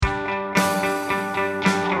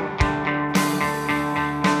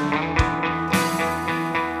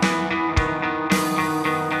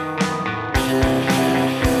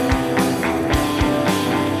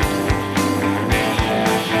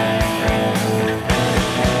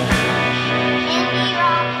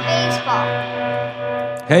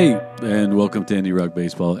Hey, and welcome to Indie Rock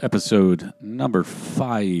Baseball, episode number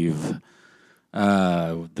 5.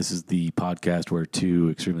 This is the podcast where two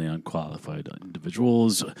extremely unqualified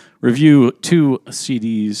individuals review two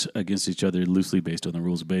CDs against each other, loosely based on the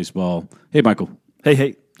rules of baseball. Hey, Michael.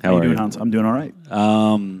 Hey. How are you doing, you? Hans? I'm doing all right.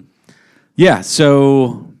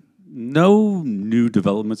 So no new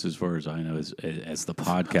developments as far as I know as the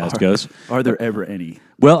podcast goes. Are there ever any?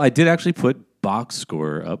 Well, I did actually put box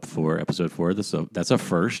score up for episode 4. That's a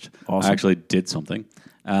first. Awesome. I actually did something.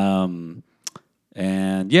 And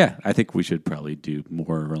yeah, I think we should probably do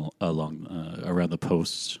more around the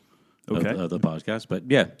posts of the podcast. But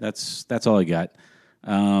yeah, that's all I got.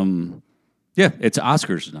 Yeah, it's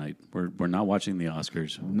Oscars night. We're not watching the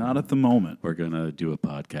Oscars. Not at the moment. We're gonna do a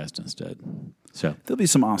podcast instead. So There'll be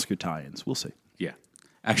some Oscar tie-ins. We'll see. yeah,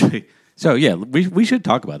 actually, so yeah, we should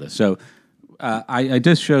talk about this. So I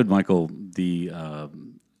just showed Michael the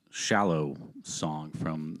 "Shallow" song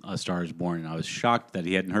from A Star Is Born, and I was shocked that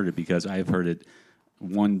he hadn't heard it because I've heard it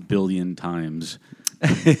 1 billion times.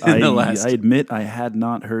 I admit I had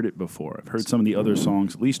not heard it before. I've heard some of the other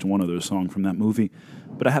songs, at least one other song from that movie,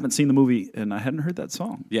 but I haven't seen the movie, and I hadn't heard that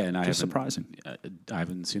song. Yeah, and Just surprising. I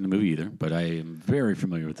haven't seen the movie either, but I am very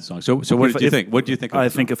familiar with the song. So what did you think? What do you think? I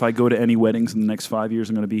think if I go to any weddings in the next 5 years,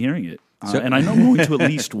 I'm going to be hearing it, and I know I'm going to at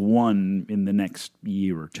least one in the next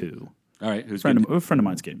year or two. All right, A friend of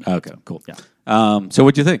mine's getting me. Okay, so, cool. Yeah. So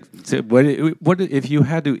what do you think? So what if you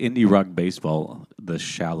had to indie rock baseball the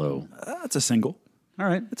 "Shallow"? It's a single. All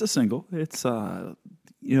right. It's a single. It's those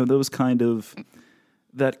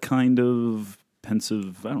that kind of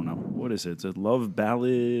pensive. I don't know what is it. It's a love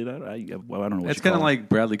ballad. I don't know. What It's kind of like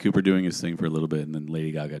Bradley Cooper doing his thing for a little bit, and then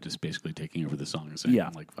Lady Gaga just basically taking over the song and saying,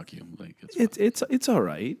 like, "Fuck you." Like, it's all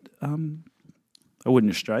right. I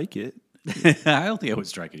wouldn't strike it. I don't think I would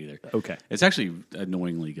strike it either. Okay. It's actually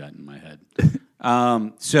annoyingly got in my head.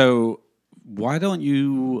 So why don't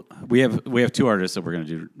you? We have two artists that we're going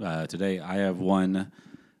to do today. I have one.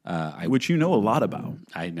 Which you know a lot about.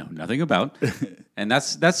 I know nothing about, and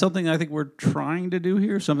that's something I think we're trying to do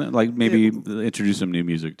here. Something like maybe introduce some new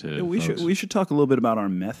music to. We should talk a little bit about our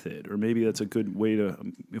method, or maybe that's a good way to,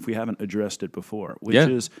 if we haven't addressed it before, which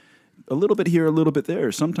is a little bit here, a little bit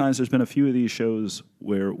there. Sometimes there's been a few of these shows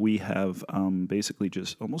where we have basically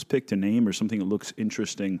just almost picked a name or something that looks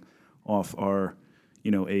interesting off our,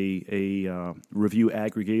 a review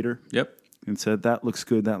aggregator. Yep. And said, that looks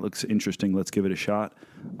good, that looks interesting, let's give it a shot.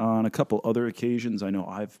 On a couple other occasions, I know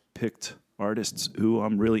I've picked artists who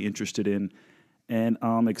I'm really interested in and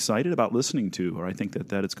I'm excited about listening to, or I think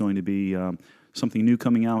that it's going to be something new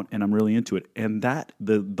coming out and I'm really into it. And that,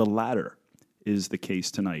 the latter is the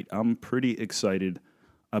case tonight. I'm pretty excited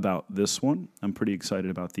about this one. I'm pretty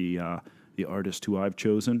excited about the artist who I've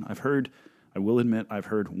chosen. I will admit, I've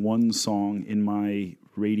heard one song in my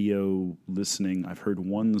radio listening. I've heard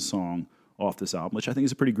one song off this album, which I think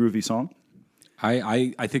is a pretty groovy song.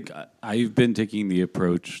 I think I've been taking the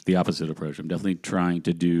opposite approach. I'm definitely trying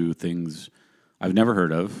to do things I've never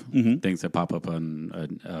heard of, things that pop up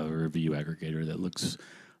on a review aggregator that looks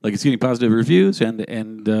like it's getting positive reviews, and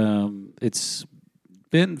it's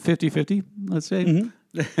been 50-50, let's say.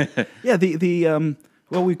 Mm-hmm. Yeah, the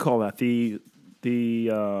what we call that, the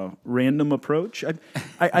random approach.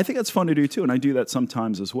 I think that's fun to do too, and I do that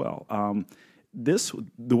sometimes as well.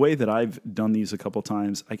 The way that I've done these a couple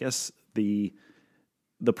times, I guess the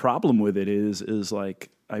problem with it is like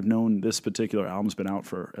I've known this particular album's been out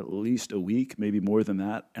for at least a week, maybe more than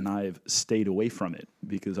that, and I've stayed away from it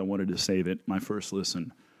because I wanted to save it my first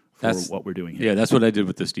listen for what we're doing here. Yeah, that's what I did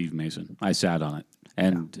with the Steve Mason. I sat on it,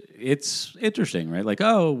 and it's interesting, right? Like,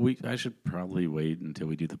 I should probably wait until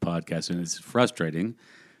we do the podcast, and it's frustrating,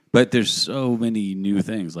 but there's so many new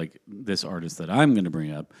things, like this artist that I'm going to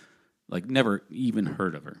bring up. Like, never even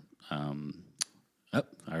heard of her. I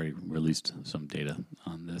already released some data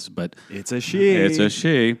on this, but it's a she. It's a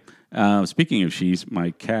she. Speaking of she's,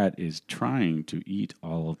 my cat is trying to eat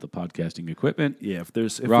all of the podcasting equipment. Yeah, if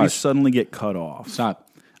we suddenly get cut off, stop.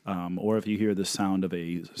 Or if you hear the sound of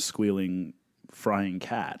a squealing, frying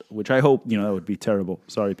cat, which I hope that would be terrible.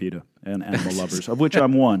 Sorry, PETA and animal lovers, of which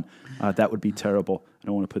I'm one. That would be terrible. I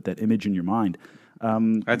don't want to put that image in your mind.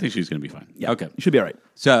 I think she's going to be fine. Yeah, okay. You should be all right.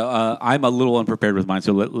 So I'm a little unprepared with mine,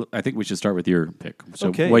 so I think we should start with your pick.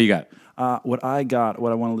 So what you got? What I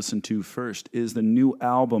want to listen to first is the new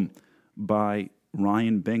album by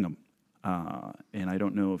Ryan Bingham. And I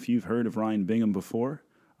don't know if you've heard of Ryan Bingham before.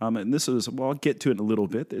 And this is, I'll get to it in a little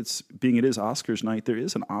bit. It is Oscars night, there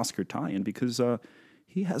is an Oscar tie-in because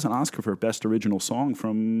he has an Oscar for Best Original Song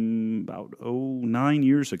from about 9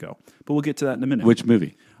 years ago. But we'll get to that in a minute. Which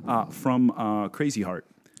movie? From Crazy Heart.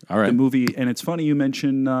 All right. The movie, and it's funny you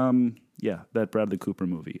mention, that Bradley Cooper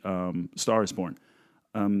movie, Star is Born.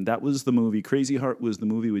 That was the movie. Crazy Heart was the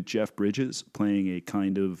movie with Jeff Bridges playing a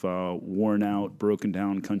kind of worn out, broken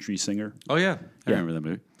down country singer. Oh, yeah. I remember that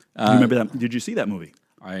movie. You remember that? Did you see that movie?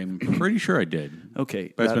 I'm pretty sure I did.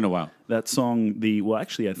 Okay. But it's been a while. That song,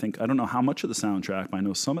 actually, I don't know how much of the soundtrack, but I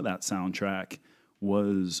know some of that soundtrack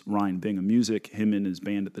was Ryan Bingham music, him and his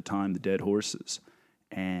band at the time, the Dead Horses.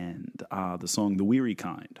 And the song The Weary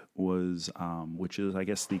Kind was, which is, I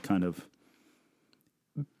guess, the kind of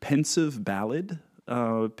pensive ballad,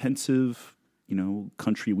 pensive,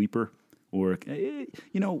 country weeper, or,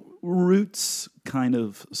 roots kind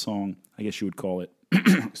of song, I guess you would call it.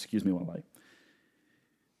 Excuse me while I...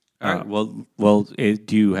 All right. Well.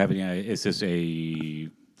 Do you have any? Is this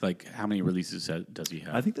how many releases does he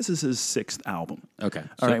have? I think this is his 6th album. Okay.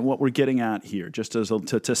 All right. What we're getting at here, just as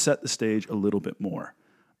to set the stage a little bit more,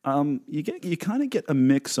 you kind of get a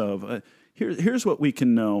mix of. Here's what we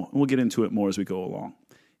can know, and we'll get into it more as we go along.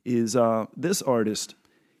 Is this artist?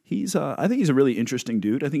 I think he's a really interesting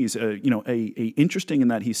dude. I think he's interesting in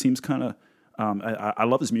that he seems kind of. I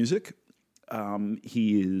love his music.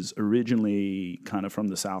 He is originally kind of from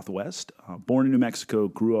the Southwest, born in New Mexico,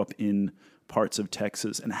 grew up in parts of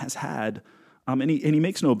Texas, and has had, and he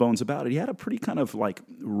makes no bones about it, he had a pretty kind of like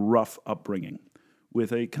rough upbringing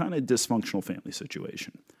with a kind of dysfunctional family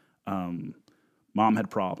situation. Mom had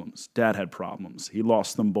problems, dad had problems. He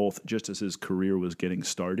lost them both just as his career was getting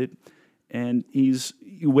started. And he's,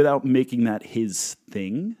 without making that his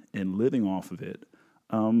thing and living off of it,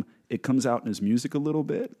 it comes out in his music a little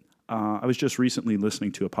bit. I was just recently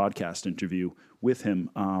listening to a podcast interview with him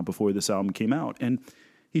before this album came out, and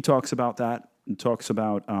he talks about that and talks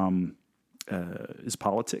about his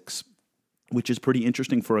politics, which is pretty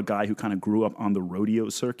interesting for a guy who kind of grew up on the rodeo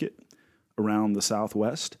circuit around the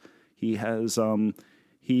Southwest. He has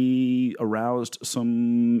he aroused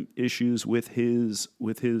some issues with his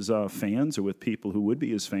fans, or with people who would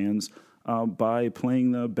be his fans, by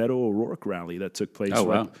playing the Beto O'Rourke rally that took place. Oh,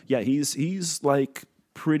 wow. Yeah, he's like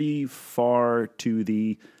pretty far to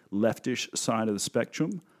the leftish side of the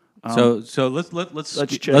spectrum. So let's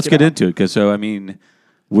check get into it, because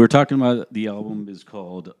we're talking about the album is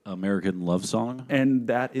called American Love Song, and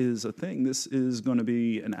that is a thing. This is going to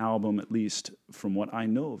be an album, at least from what I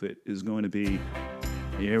know of it, is going to be.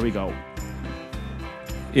 Here we go.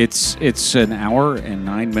 It's an hour and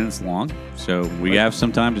 9 minutes long, so we have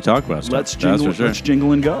some time to talk about stuff. Let's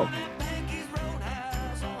jingle and go.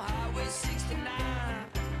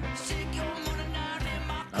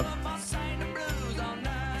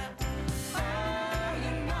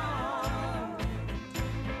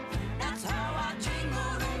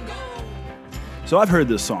 So I've heard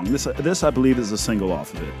this song. This I believe is a single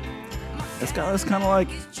off of it. It's got this kind of like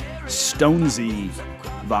Stonesy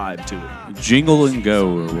vibe to it. Jingle and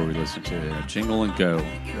Go are what we listen to there. Jingle and Go.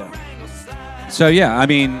 Yeah. So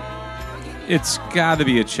it's got to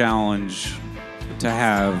be a challenge to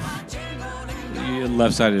have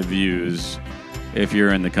left-sided views if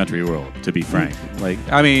you're in the country world, to be frank.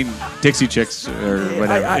 Dixie Chicks or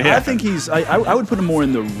whatever. I think I would put him more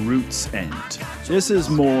in the roots end. This is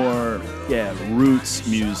more, roots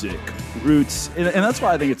music. Roots, and that's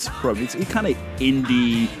why I think it's kind of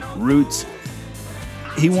indie roots.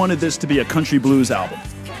 He wanted this to be a country blues album.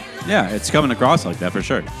 Yeah, it's coming across like that for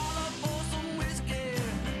sure.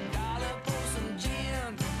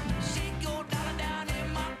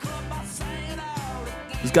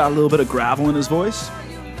 He's got a little bit of gravel in his voice,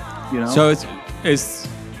 So it's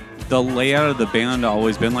the layout of the band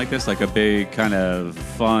always been like this, like a big kind of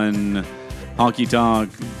fun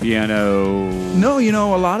honky-tonk piano? No,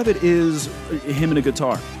 a lot of it is him and a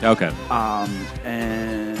guitar. Okay.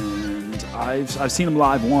 And I've seen him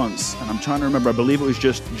live once, and I'm trying to remember. I believe it was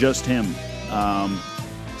just him.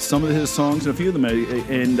 Some of his songs, and a few of them,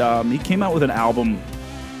 and he came out with an album,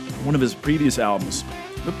 one of his previous albums,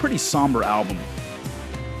 a pretty somber album.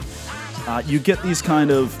 You get these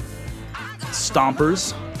kind of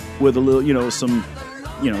stompers with a little, some,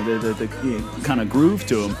 the kind of groove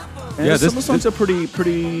to them. And some of the songs are pretty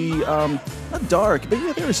not dark, but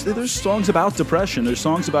there's songs about depression. There's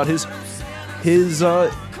songs about his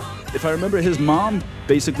if I remember, his mom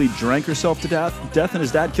basically drank herself to death, and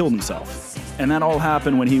his dad killed himself. And that all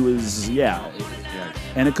happened when he was,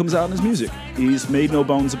 and it comes out in his music. He's made no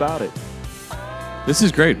bones about it. This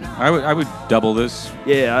is great. I would double this.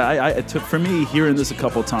 Yeah, it took, for me, hearing this a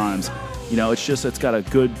couple times, it's got a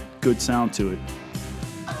good sound to it.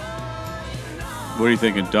 What are you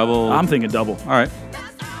thinking, double? I'm thinking double. All right.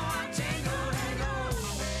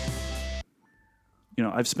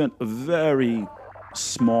 I've spent a very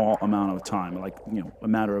small amount of time, like a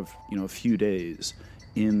matter of a few days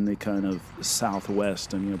in the kind of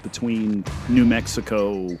Southwest and between New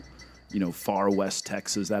Mexico, far west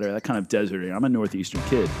Texas, that kind of desert area. I'm a Northeastern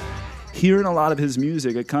kid. Hearing a lot of his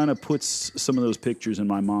music, it kind of puts some of those pictures in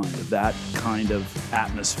my mind of that kind of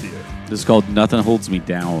atmosphere. This is called Nothing Holds Me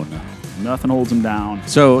Down. Nothing holds him down.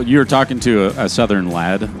 So you're talking to a Southern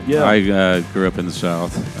lad. Yeah. I grew up in the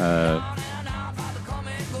South.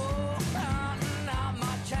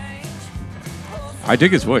 I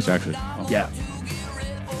dig his voice, actually. Yeah.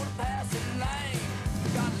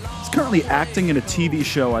 He's currently acting in a TV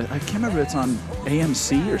show. I can't remember if it's on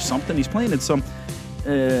AMC or something. He's playing in some...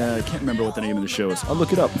 I can't remember what the name of the show is. I'll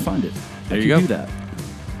look it up and find it. There I you can go. do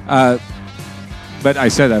that. But I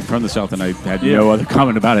said I'm from the South, and I had no other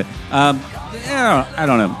comment about it. Yeah, I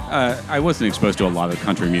don't know. I wasn't exposed to a lot of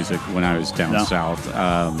country music when I was down south.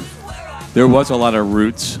 There was a lot of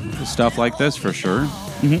roots stuff like this, for sure.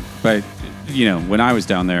 Mm-hmm. But, when I was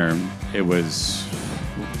down there, it was,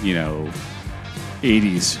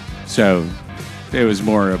 80s. So it was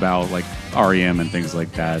more about, like, REM and things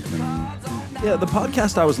like that. Yeah, the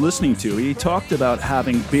podcast I was listening to, he talked about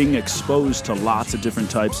being exposed to lots of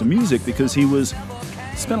different types of music because he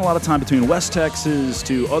spent a lot of time between West Texas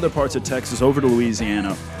to other parts of Texas, over to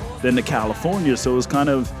Louisiana, then to California. So it was kind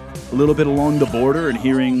of a little bit along the border and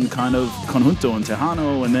hearing kind of conjunto and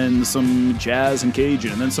tejano and then some jazz and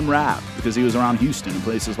Cajun and then some rap because he was around Houston and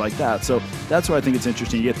places like that. So that's why I think it's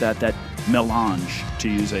interesting to get that melange, to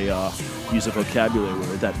use a vocabulary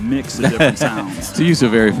word, that mix of different sounds. To use a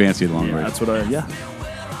very fancy long word. That's what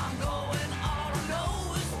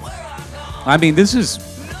I mean, this is,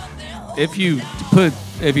 if you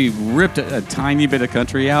ripped a tiny bit of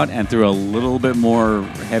country out and threw a little bit more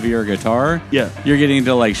heavier guitar, you're getting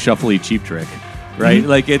into like shuffly Cheap Trick, right? Mm-hmm.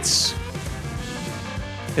 Like it's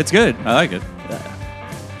good. I like it. Yeah.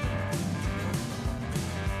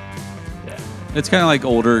 It's kind of like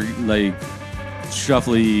older, like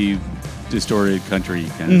shuffly, distorted country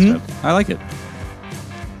kind of stuff. I like it.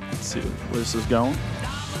 Let's see where this is going.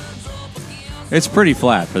 It's pretty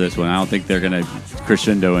flat for this one. I don't think they're gonna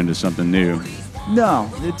crescendo into something new. No,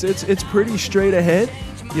 it's pretty straight ahead.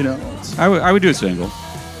 I would do a single.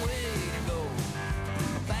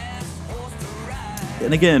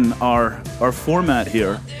 And again, our format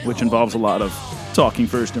here, which involves a lot of talking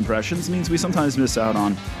first impressions, means we sometimes miss out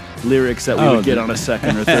on lyrics that we would get on a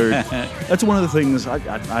second or third. That's one of the things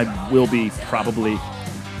I will be probably,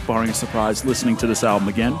 barring a surprise, listening to this album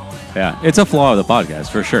again. Yeah, it's a flaw of the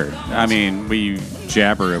podcast, for sure. I mean, we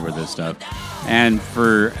jabber over this stuff. And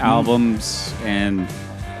for albums and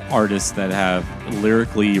artists that have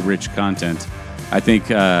lyrically rich content, I think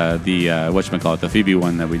the Phoebe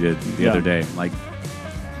one that we did the other day, like,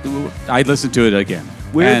 I'd listen to it again.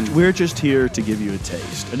 We're just here to give you a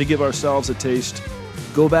taste and to give ourselves a taste.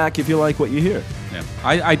 Go back if you like what you hear. Yeah,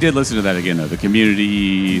 I did listen to that again, though. The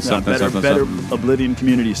Community something. Oblivion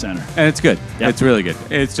Community Center. And it's good. Yeah. It's really good.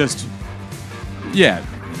 It's just,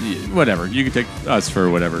 whatever. You can take us for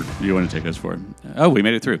whatever you want to take us for. Oh, we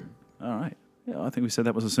made it through. All right. Yeah, I think we said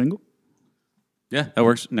that was a single. Yeah, that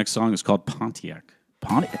works. Next song is called Pontiac.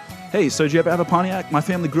 Pontiac. Hey, so did you ever have a Pontiac? My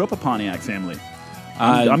family grew up a Pontiac family.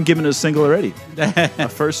 I'm giving it a single already. Our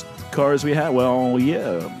first cars we had, well,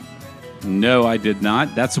 yeah. No, I did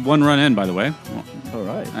not. That's one run in, by the way. All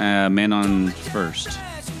right. Man on first.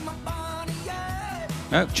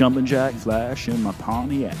 Jumping Jack Flash in my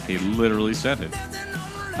Pontiac. He literally said it.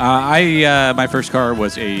 My first car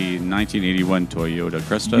was a 1981 Toyota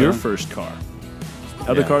Cresta. Your first car.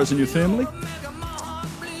 Other cars in your family?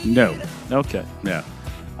 No. Okay. Yeah.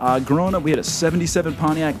 Growing up, we had a 77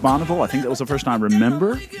 Pontiac Bonneville. I think that was the first time I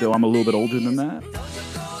remember, though I'm a little bit older than that.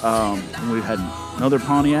 And we had another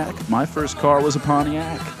Pontiac. My first car was a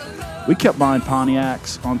Pontiac. We kept buying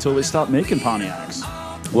Pontiacs until they stopped making Pontiacs.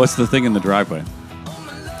 What's the thing in the driveway?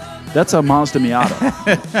 That's a Mazda Miata.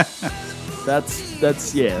 That's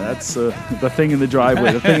the thing in the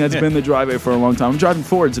driveway. The thing that's been in the driveway for a long time. I'm driving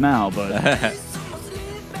Fords now, but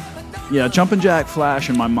yeah, Jumpin' Jack Flash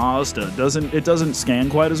in my Mazda doesn't scan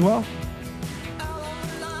quite as well.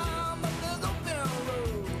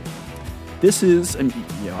 This is, and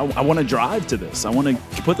I want to drive to this. I want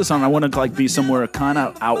to put this on. I want to be somewhere kind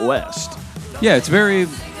of out west. Yeah, it's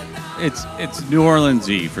New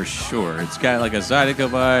Orleans-y for sure. It's got like a Zydeco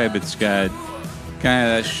vibe. It's got kind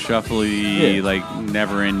of that shuffly, like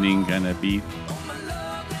never-ending kind of beat.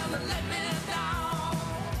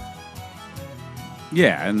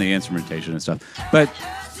 Yeah, and the instrumentation and stuff. But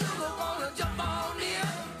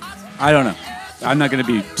I don't know. I'm not going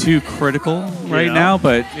to be too critical right now,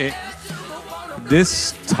 but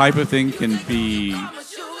this type of thing can be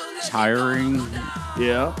tiring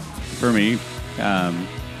Yeah. for me.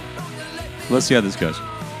 Let's see how this goes.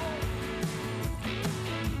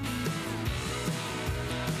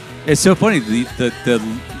 It's so funny. The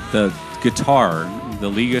guitar, the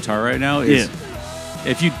lead guitar right now is. Yeah.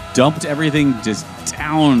 If you dumped everything just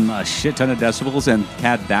down a shit ton of decibels and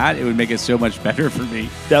had that, it would make it so much better for me.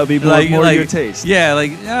 That would be more your taste. Yeah,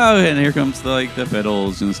 like, oh, and here comes the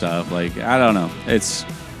fiddles and stuff. Like, I don't know. It's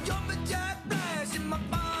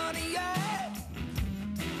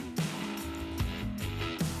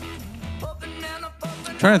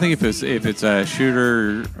I'm trying to think if it's a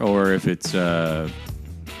shooter or if it's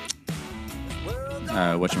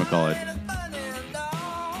whatchamacallit.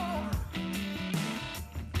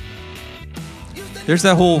 There's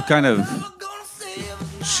that whole kind of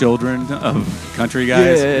children of country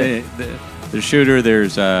guys. Yeah. There's Shooter.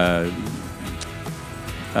 There's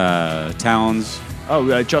Towns.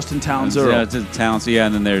 Oh, Justin Towns Earl. Yeah, Towns. Yeah,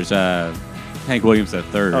 and then there's Hank Williams III.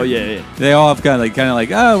 Oh yeah. They all have kind of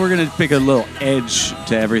like, oh, we're gonna pick a little edge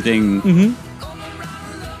to everything. Mm-hmm.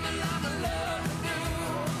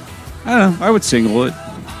 I don't know. I would single it.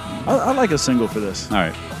 I like a single for this. All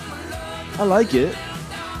right. I like it.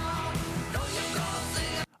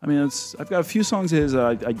 I mean, I've got a few songs of his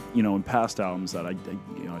that I in past albums that I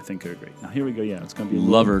think are great. Now here we go. Yeah, it's gonna be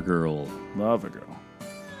Lover Girl. Lover Girl.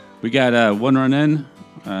 We got One Run In,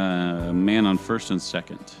 Man on First and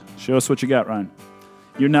Second. Show us what you got, Ryan.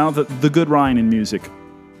 You're now the good Ryan in music.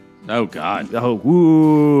 Oh God. Oh,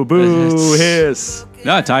 woo, boo, hiss.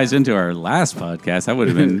 No, it ties into our last podcast. That would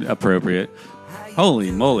have been appropriate. Holy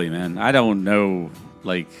moly, man! I don't know.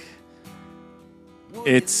 Like,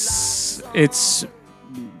 it's.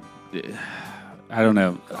 I don't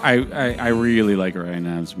know. I really like Ryan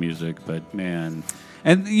Adams' music, but man,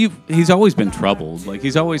 and he's always been troubled. Like,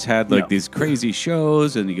 he's always had these crazy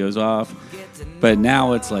shows, and he goes off. But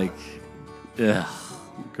now it's like, ugh,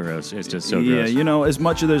 gross. It's just so gross. Yeah, as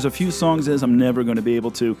much as there's a few songs as I'm never going to be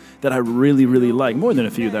able to that I really, really like, more than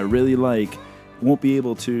a few that I really like, won't be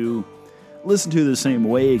able to listen to the same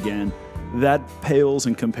way again. That pales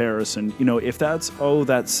in comparison. If that's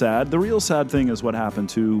sad. The real sad thing is what happened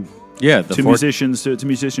to musicians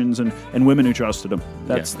and women who trusted him.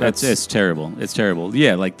 It's terrible. It's terrible.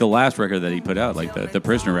 Yeah, like the last record that he put out, like the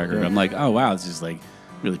Prisoner record. Yeah. I'm like, oh wow, this is like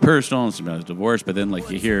really personal. It's about his divorce, but then like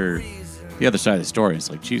you hear the other side of the story. It's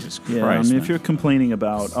like, Jesus Christ. Yeah, I mean, if you're complaining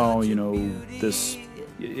about this,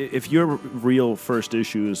 if your real first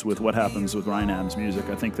issue is with what happens with Ryan Adams' music,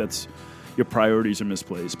 I think that's. Your priorities are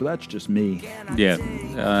misplaced, but that's just me. Yeah,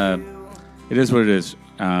 it is what it is.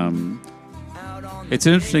 It's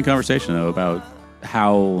an interesting conversation, though, about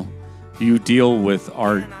how you deal with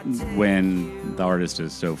art when the artist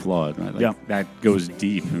is so flawed. Right? Like, that goes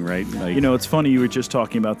deep, right? Like, it's funny. You were just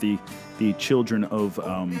talking about the children of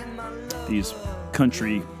these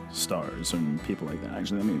country stars and people like that.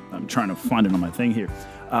 Actually, I'm trying to find it on my thing here.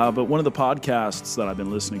 But one of the podcasts that I've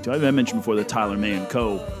been listening to, I mentioned before the Tyler May and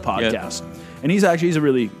Co. podcast, and he's a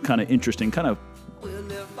really kind of interesting, kind of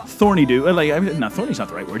thorny dude. Not thorny's not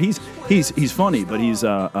the right word. He's funny, but he's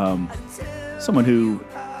someone who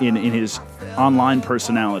in his online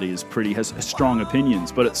personality has strong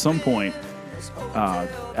opinions. But at some point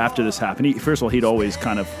after this happened, first of all, he'd always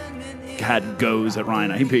kind of had goes at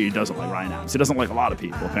Ryan. He doesn't like Ryan Adams. He doesn't like a lot of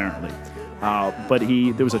people apparently. But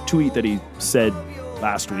there was a tweet that he said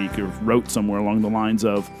last week or wrote somewhere along the lines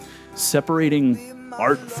of separating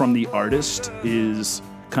art from the artist is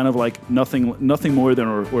kind of like nothing more than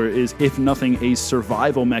or is, if nothing, a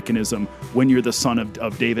survival mechanism when you're the son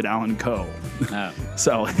of David Allan Coe. Oh.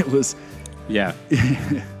 So it was... Yeah.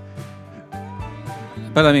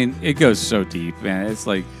 But I mean, it goes so deep, man. It's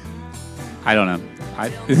like, I don't know.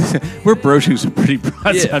 We're broaching some pretty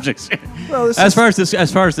broad subjects here. Well, as far as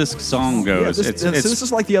this song goes, this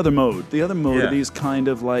is like the other mode. The other mode are these kind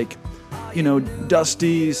of like,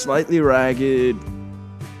 dusty, slightly ragged,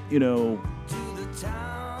 I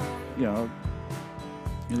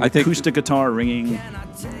think acoustic guitar ringing.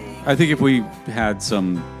 I think if we had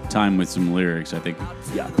some time with some lyrics, I think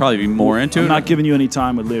I'd probably be more into it. I'm not giving you any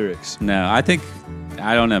time with lyrics. No, I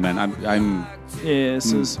don't know, man. I'm. Yeah,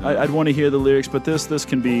 I'd want to hear the lyrics, but this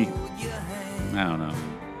can be. I don't know.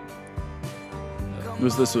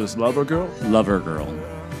 This was Lover Girl? Lover Girl.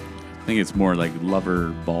 I think it's more like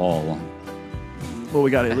Lover Ball. Well, we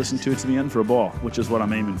got to listen to it to the end for a ball, which is what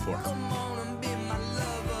I'm aiming for.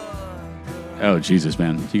 Oh, Jesus,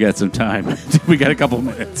 man. You got some time. We got a couple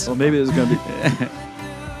minutes. Well, maybe it's going to be...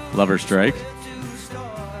 Lover Strike.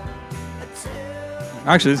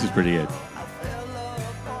 Actually, this is pretty good.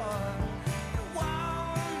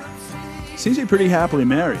 seems to be pretty happily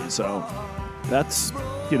married. So that's,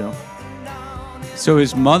 you know. So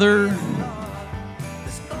his mother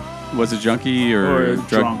was a junkie or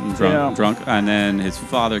drunk. Yeah. drunk, and then his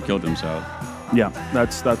father killed himself. Yeah,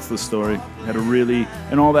 that's the story. Had a really,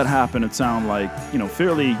 and all that happened, it sounded like, you know,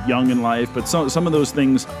 fairly young in life, but some of those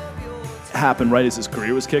things happened right as his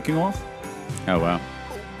career was kicking off. Oh, wow.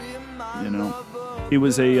 You know, he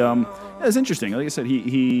was it's interesting. Like I said,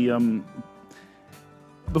 he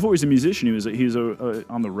before he was a musician, he was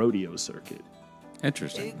on the rodeo circuit.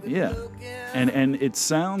 Interesting. Yeah, and it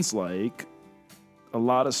sounds like a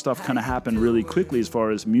lot of stuff kind of happened really quickly as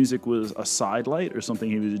far as music was a sidelight or something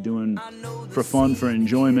he was doing for fun, for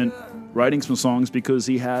enjoyment, writing some songs because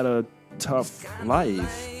he had a tough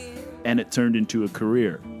life and it turned into a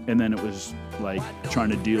career. And then it was like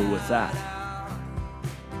trying to deal with that.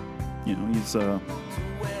 You know,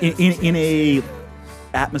 he's in a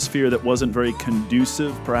atmosphere that wasn't very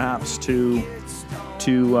conducive perhaps to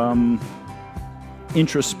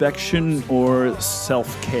introspection or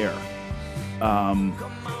self-care.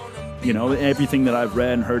 You know, everything that I've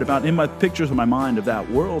read and heard about in my pictures in my mind of that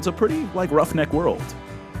world, it's a pretty like roughneck world.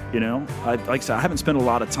 You know, like I said, I haven't spent a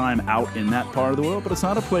lot of time out in that part of the world, but it's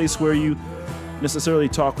not a place where you necessarily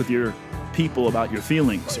talk with your people about your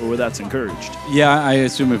feelings or where that's encouraged. Yeah, I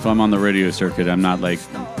assume if I'm on the radio circuit, I'm not like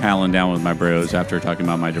palling down with my bros after talking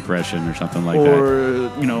about my depression or something like that.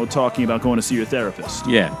 Or, you know, talking about going to see your therapist.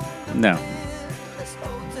 Yeah, no.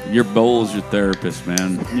 Your bowl's your therapist,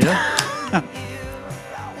 man. Yeah.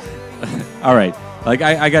 All right. Like,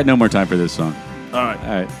 I got no more time for this song. All right.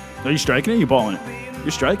 All right. Are you striking it or you balling it?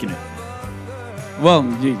 You're striking it. Well,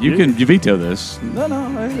 you can veto this. No.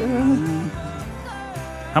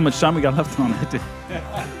 How much time we got left on it?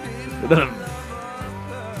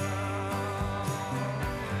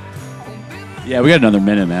 Yeah, we got another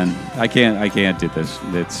minute, man. I can't do this.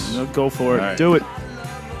 It's No, go for it. All right. Do it.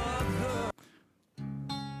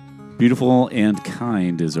 Beautiful and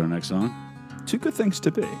Kind is our next song. Two good things to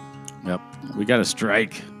be. Yep. We got a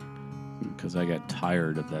strike because I got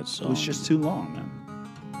tired of that song. It was just too long, man.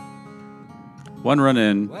 One run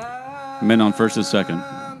in, men on first and second.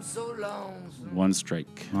 One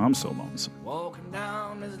strike. Oh, I'm so lonesome. Walking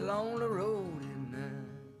down this lonely road at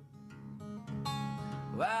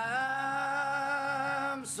night.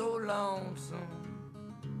 I'm so lonesome.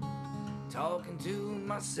 Talking to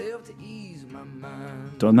myself to ease my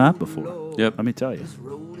mind. Done that before. Lord, Yep. Let me tell you. This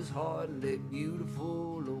road is hard, let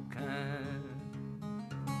beautiful, oh kind.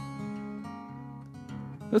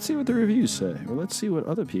 Let's see what the reviews say. Or let's see what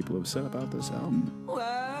other people have said about this album. Oh,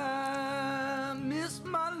 I miss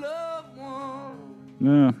my loved one.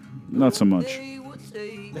 Nah, not so much. They were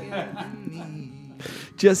taken from me.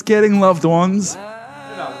 Just kidding, loved ones.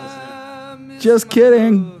 I miss Just my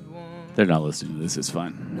kidding. loved one. They're not listening to this. It's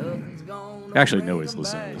fine. Nothing's gonna Actually, bring nobody's them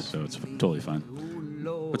listening to back. this, so it's totally fine. Oh,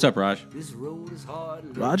 Lord, What's up, Raj? this road is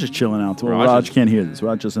hard, Raj is chilling out. Well, Raj Raj is- can't hear this.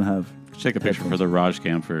 Raj doesn't have... Take a picture for the Raj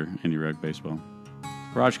Cam for Indie Rock Baseball.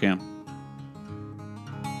 Raj Cam.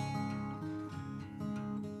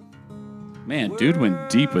 Man, dude went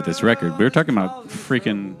deep with this record. We were talking about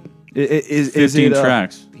freaking Is 15 it,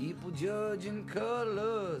 tracks. people judging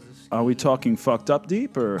colors. Are we talking fucked up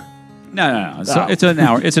deep or... No. Oh. It's an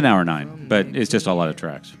hour. It's an hour 9, but it's just a lot of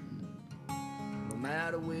tracks. No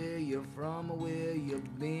matter where you're from or where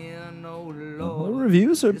you've been, oh The Lord,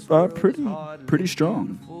 reviews are this road is pretty hard, pretty let strong.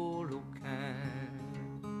 beautiful, oh kind.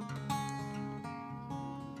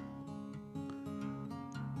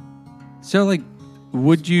 So, like,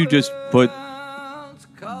 would you just put Clouds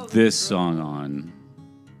cover this song on?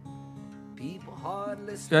 people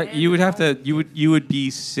hardly You would have to. You would be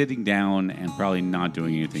sitting down and probably not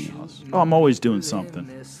doing anything else. Oh, I'm always doing something.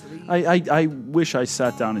 I wish I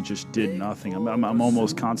sat down and just did nothing. I'm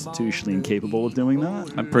almost constitutionally incapable of doing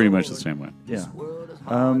that. I'm pretty much the same way. Yeah.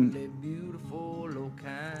 beautiful, oh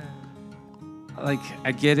kind. Like,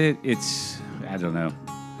 I get it. It's, I don't know.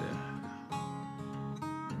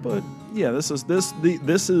 But yeah, this is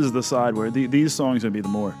the side where these songs would be the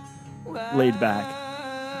more laid back.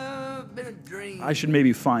 I should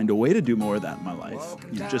maybe find a way to do more of that in my life.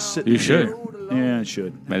 You just sit. You should. there. Yeah, I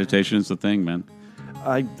should. Meditation is the thing, man.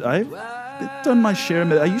 I've done my share.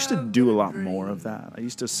 I used to do a lot more of that. I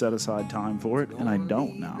used to set aside time for it, and I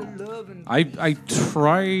don't now. I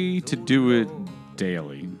try to do it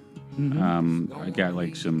daily. I got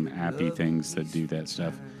like some appy things that do that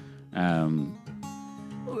stuff. I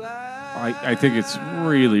think it's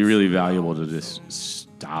really, really valuable to just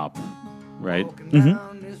stop, right?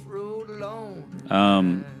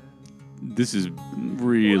 This is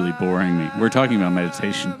really boring me. We're talking about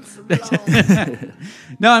meditation.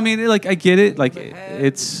 No, I mean, like, I get it. Like,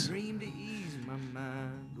 it's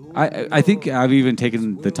I think I've even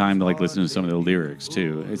taken the time to like listen to some of the lyrics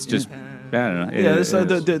too. It's just I don't know. Yeah,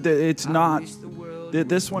 it's not.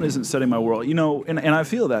 This one isn't setting my world, and I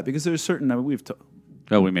feel that because there's certain we made it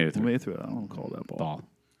through. we made it through it. I don't call that Ball.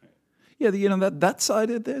 Yeah, that side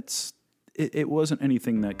it wasn't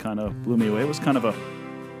anything that kind of blew me away. It was kind of a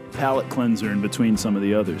palate cleanser in between some of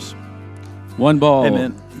the others. One ball. Hey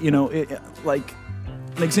man, like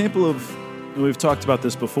an example of, we've talked about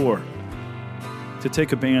this before. To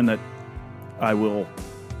take a band that I will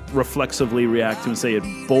reflexively react to and say it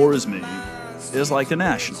bores me is like The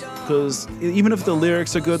National, because even if the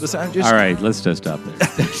lyrics are good, the sound just All right, let's just stop there.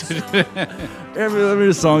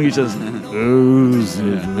 every song he just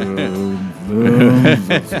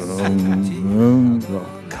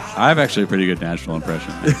I have actually a pretty good National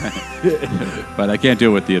impression, but I can't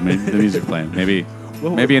do it with the music playing. Maybe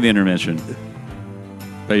in the intermission.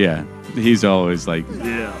 But yeah, he's always like,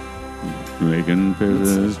 yeah. making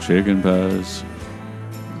pies, chicken pies.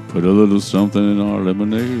 Put a little something in our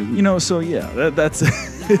lemonade. So yeah, that's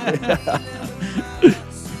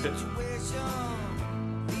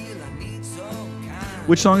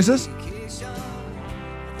Which song is this?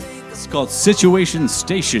 It's called Situation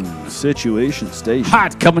Station. Situation Station.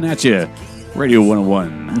 Hot coming at you. Radio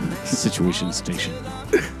 101. Situation Station.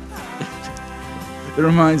 It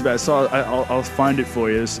reminds me. I'll find it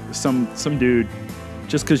for you. Some dude.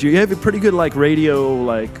 Just because you have a pretty good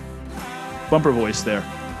radio bumper voice there.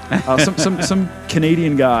 Some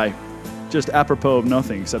Canadian guy, just apropos of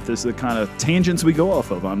nothing, except this is the kind of tangents we go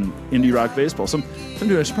off of on indie rock baseball. Some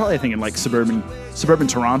dude was probably thinking suburban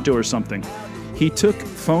Toronto or something. He took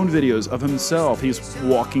phone videos of himself. He's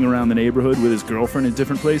walking around the neighborhood with his girlfriend in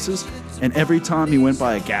different places, and every time he went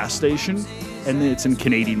by a gas station, and it's in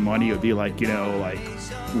Canadian money, it would be like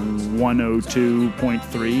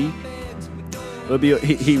 102.3.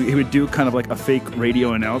 He would do kind of like a fake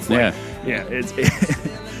radio announce.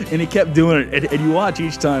 And he kept doing it. And you watch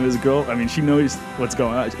each time his girl, she knows what's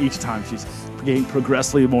going on. Each time she's getting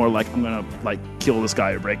progressively more like, I'm going to kill this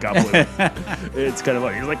guy or break up with him. It's kind of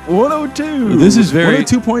like, he's like 102. This is very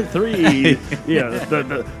 102.3. Yeah,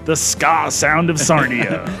 the ska sound of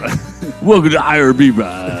Sarnia. Welcome to IRB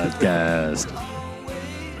Broadcast.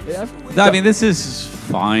 Yeah, this is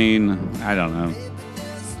fine. I don't know.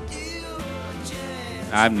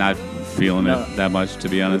 I'm not feeling it that much, to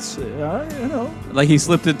be honest. Like he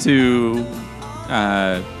slipped into,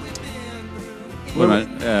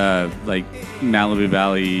 Malibu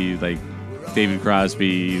Valley, David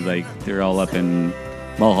Crosby, they're all up in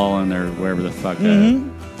Mulholland or wherever the fuck.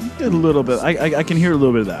 Did a little bit. I can hear a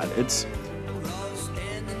little bit of that. It's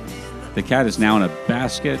the cat is now in a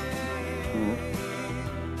basket.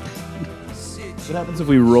 What happens if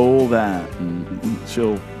we roll that?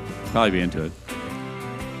 She'll probably be into it.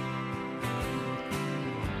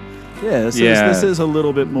 Yeah, this is a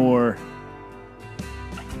little bit more.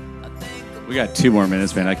 We got 2 more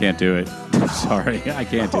minutes, man. I can't do it. Sorry, I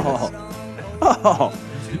can't do this.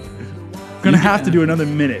 Gonna have to do another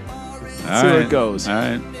minute. See where it goes. All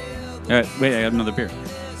right. Wait, I got another beer.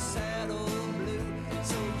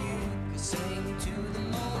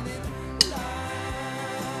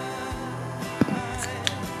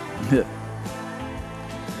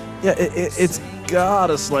 Yeah, it's got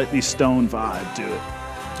a slightly stone vibe to it.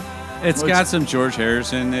 It's got some George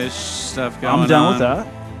Harrison-ish stuff going on. I'm down with that.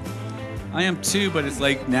 I am too, but it's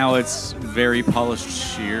now it's very polished,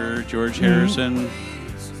 sheer George Harrison.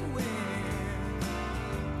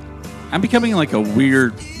 I'm becoming a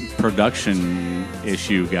weird production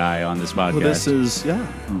issue guy on this podcast. Well, this is,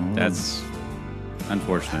 That's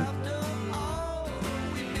unfortunate.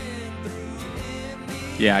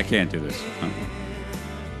 Yeah, I can't do this.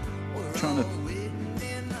 Trying to.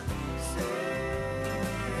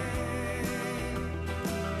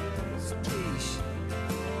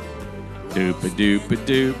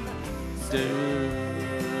 Doop-a-doop-a-doop.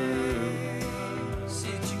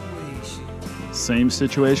 Same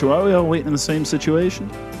situation. Why are we all waiting in the same situation?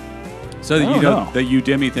 So the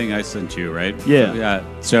Udemy thing I sent you, right? Yeah.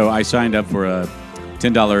 So I signed up for a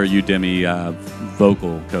 $10 Udemy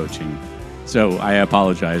vocal coaching. So I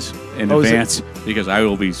apologize in advance because I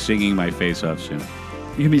will be singing my face off soon.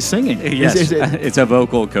 You can be singing. Yes, it's a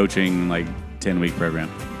vocal coaching 10-week program.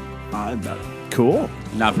 Cool.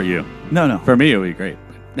 Not for you. No. For me, it would be great.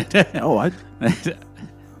 All right,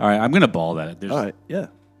 I'm gonna ball that. All right, yeah.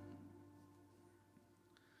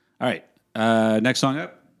 All right, next song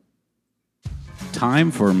up.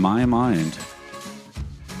 Time for My Mind.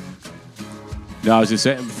 No, I was just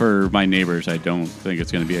saying, for my neighbors, I don't think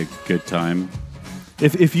it's going to be a good time.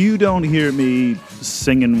 If you don't hear me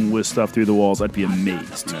singing with stuff through the walls, I'd be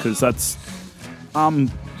amazed, because I'm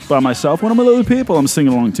by myself. When I'm with other people, I'm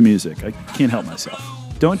singing along to music. I can't help myself.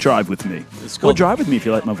 Don't drive with me. It's Well, called- drive with me if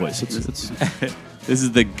you like my voice. It's This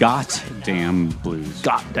is the Goddamn Blues.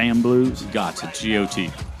 goddamn blues. Got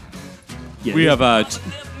G-O-T. Yeah, We yeah. have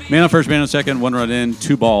man on first, man on second, 1 run in,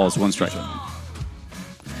 2 balls, 1 strike.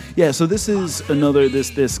 Yeah, so this is another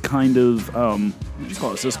this kind of what do you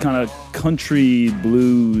call this? This kind of country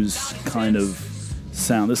blues kind of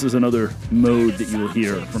sound. This is another mode that you will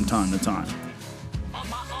hear from time to time.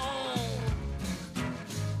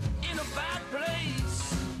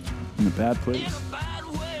 In a bad place.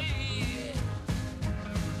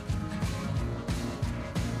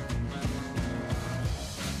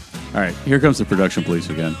 All right, here comes the production police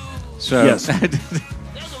again. So Yes.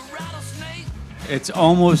 it's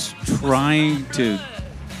almost trying to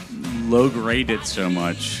low grade it so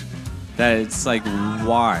much that it's like,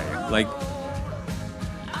 why? Like,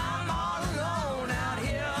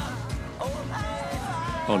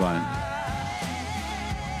 hold on.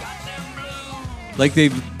 Like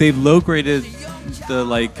they've low graded the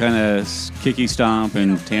like kind of kicky stomp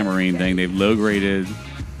and tambourine thing. They've low graded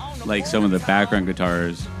like some of the background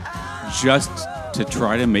guitars just to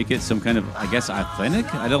try to make it some kind of, I guess,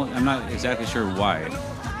 authentic. I'm not exactly sure why.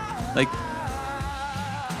 Like,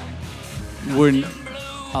 when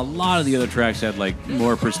a lot of the other tracks had like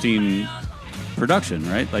more pristine production,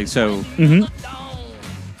 right? Like, so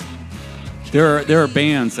there are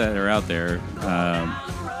bands that are out there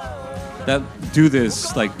that do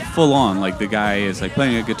this like full on. Like the guy is like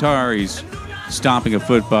playing a guitar, he's stomping a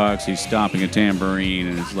footbox, he's stomping a tambourine,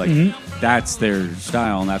 and it's like that's their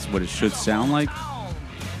style, and that's what it should sound like.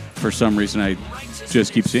 For some reason, I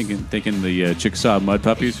just keep thinking the Chickasaw Mud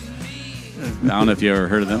Puppies. I don't know if you ever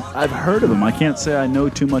heard of them. I've heard of them. I can't say I know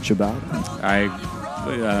too much about them. I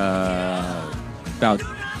about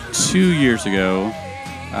 2 years ago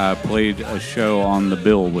played a show on the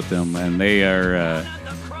bill with them, and they are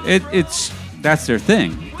that's their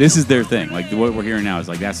thing. This is their thing. Like what we're hearing now is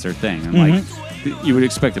like that's their thing, and like you would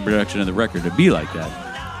expect the production of the record to be like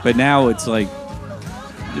that, but now it's like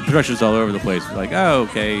the production's all over the place. Like, oh,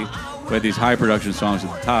 okay, we had these high production songs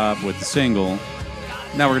at the top with the single.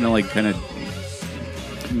 Now we're gonna like kind of.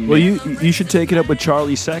 Well, you should take it up with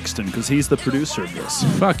Charlie Sexton because he's the producer of this.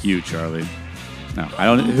 Fuck you, Charlie. No, I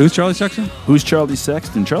don't. Who's Charlie Sexton? Who's Charlie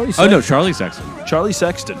Sexton? Charlie Oh Sexton. no, Charlie Sexton. Charlie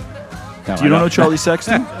Sexton. No, Do you don't know Charlie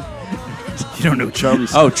Sexton? You don't know Charlie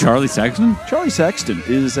Sexton? Oh, Charlie Sexton? Charlie Sexton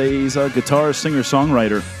is he's a guitarist, singer,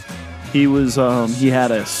 songwriter. He was he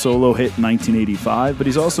had a solo hit in 1985, but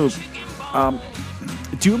he's also.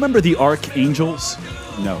 Do you remember the Archangels?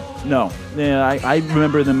 No. No. Yeah, I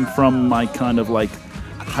remember them from my kind of like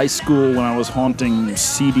high school when I was haunting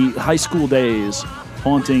high school days,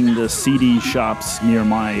 haunting the CD shops near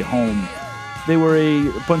my home. They were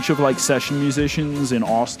a bunch of like session musicians in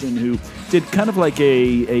Austin who did kind of like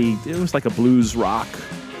it was like a blues rock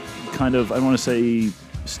kind of, I want to say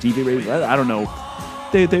Stevie Ray, I don't know.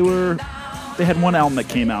 They had one album that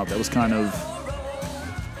came out that was kind of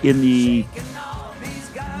in the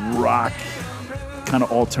rock kind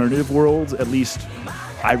of alternative world, at least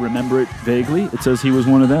I remember it vaguely. It says he was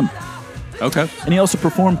one of them. Okay. And he also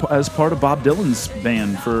performed as part of Bob Dylan's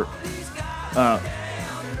band for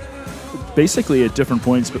basically at different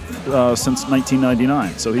points since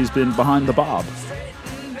 1999. So he's been behind the Bob.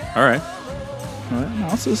 All right. All right,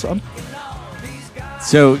 analysis.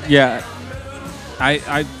 So yeah,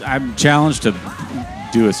 I'm challenged to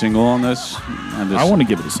do a single on this. I want to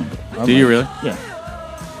give it a single. Do you really? Yeah.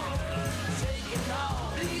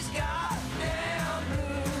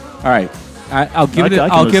 All right. I'll give it.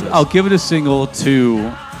 I'll give it a single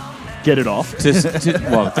to Get it off.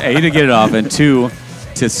 well, A, to get it off, and 2,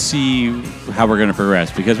 to see how we're going to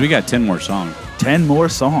progress, because we got 10 more songs. 10 more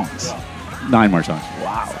songs. 9 more songs.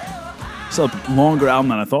 Wow. It's a longer album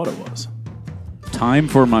than I thought it was. Time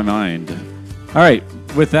for my mind. All right.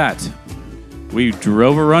 With that, we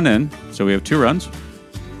drove a run in, so we have 2 runs.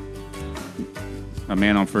 A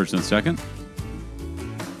man on first and second.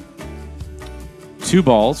 2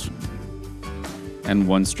 balls. And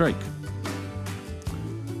 1 strike.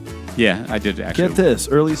 Yeah, I did actually. Get this.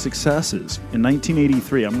 Early successes. In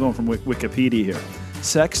 1983, I'm going from Wikipedia here.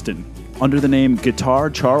 Sexton, under the name Guitar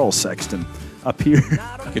Charles Sexton, appeared...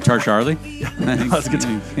 Guitar Charlie?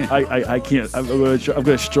 I can't. I'm going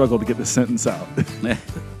to struggle to get this sentence out.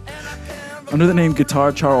 Under the name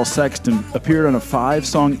Guitar Charles Sexton, appeared on a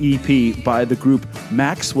 5-song EP by the group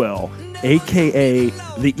Maxwell, a.k.a.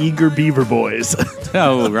 the Eager Beaver Boys.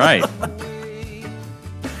 Oh, right.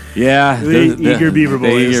 Yeah. The Eager Beaver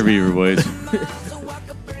Boys. The Eager Beaver Boys.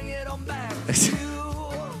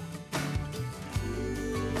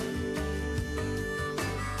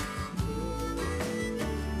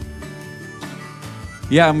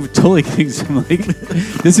 Yeah, I'm totally getting some, like,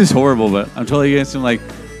 this is horrible, but I'm totally getting some, like,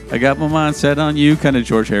 I got my mind set on you, kind of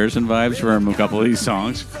George Harrison vibes from a couple of these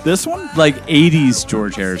songs. This one? Like 80s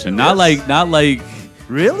George Harrison. Not like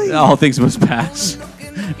Really? All Things Must Pass,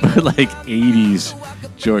 but like 80s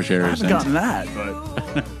George I Harrison. haven't gotten that,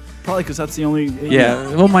 but probably because that's the only.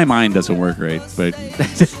 Yeah, well, my mind doesn't work right, but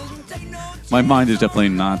my mind is definitely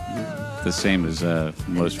not the same as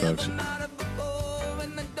most folks.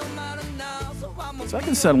 So I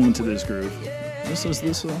can settle into this groove. This is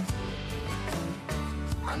this one.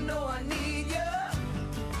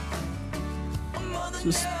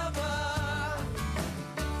 Just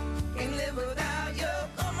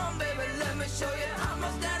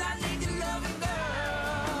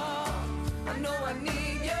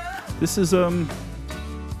this is Oh,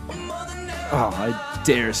 I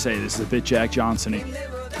dare say this is a bit Jack Johnson-y.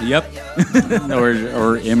 Yep.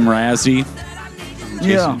 or Imrazi.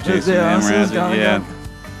 Jason this Imrazi. guy, Yeah.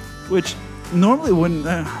 Which normally wouldn't.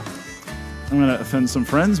 I'm going to offend some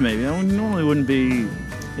friends. Maybe I normally wouldn't be,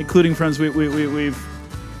 including friends we have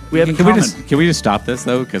in common. Can we just stop this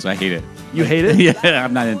though? Because I hate it. You hate it? Yeah,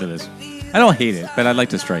 I'm not into this. I don't hate it, but I'd like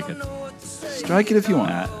to strike it. Strike it if you want.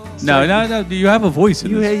 No. You have a voice in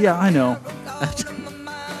You this. hate? Yeah, I know.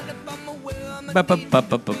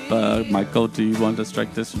 Michael, do you want to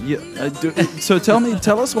strike this? Yeah. So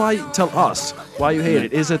tell us why you hate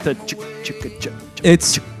it. Is it the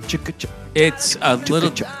It's a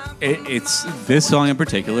little. It's this song in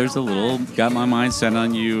particular is a little. Got my mind set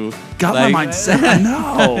on you. Got my mind set?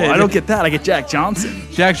 No, I don't get that. I get Jack Johnson.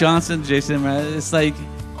 Jack Johnson, Jason Mraz. It's like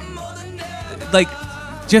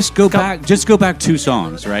just go back 2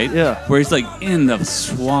 songs, right? Yeah. Where he's like in the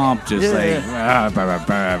swamp, just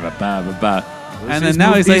and then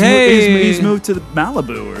now he's like, hey, he's moved to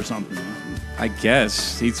Malibu or something. I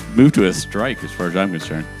guess he's moved to a strike, as far as I'm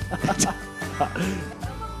concerned. All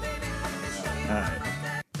right,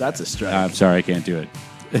 that's a strike. I'm sorry, I can't do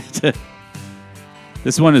it.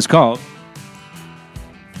 This one is called.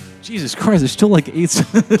 Jesus Christ, there's still like 8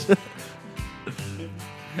 songs.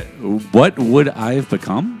 What would I have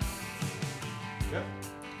become? Yep.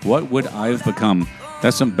 What would I have become?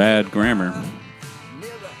 That's some bad grammar.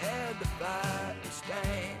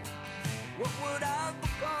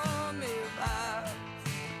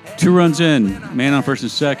 2 runs in, man on first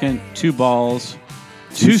and second, 2 balls,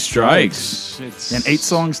 2 strikes. And 8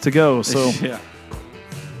 songs to go, so yeah.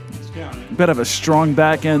 you better have a strong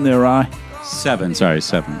back end there, Rye. 7.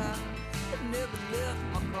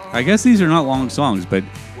 I guess these are not long songs, but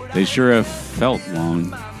they sure have felt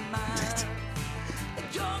long.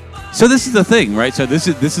 So this is the thing, right? So this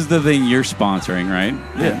is the thing you're sponsoring, right?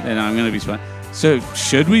 Yeah. And I'm going to be sponsoring. So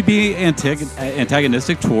should we be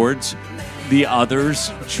antagonistic towards the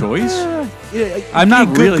other's choice? Yeah, I'm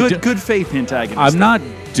not really good faith antagonist. I'm not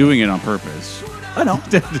doing it on purpose. I know.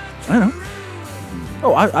 I know.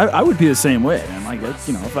 Oh, I would be the same way, man. Like,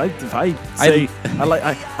 if I say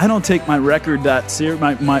I don't take my record that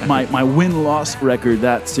my win-loss record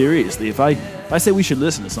that seriously. If I say we should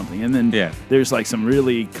listen to something, and then there's like some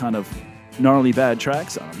really kind of gnarly bad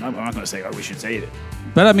tracks on, I'm not going to say, we should save it.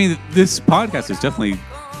 But I mean, this podcast is definitely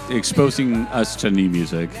exposing us to new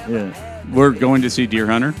music. Yeah. We're going to see Deer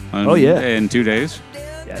Hunter in 2 days.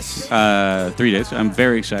 Yes. 3 days. I'm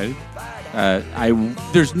very excited.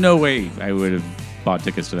 There's no way I would have bought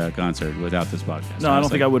tickets to that concert without this podcast. No, I don't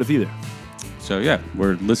think I would have either. So yeah,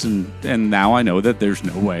 we're listening, and now I know that there's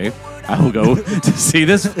no way I will go to see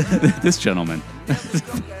this gentleman.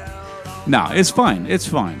 No, it's fine. It's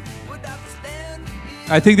fine.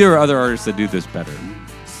 I think there are other artists that do this better.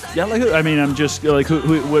 Yeah, I'm just like,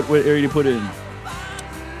 what area do you put it in?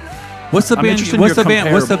 What's the band? What's the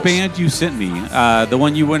comparables. band you sent me? The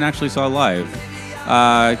one you went and actually saw live,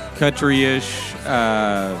 country-ish.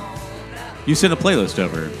 You sent a playlist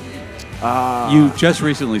over. You just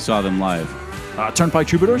recently saw them live. Turnpike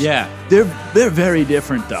Troubadours. Yeah, they're very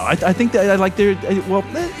different though. I think that I like their. Well,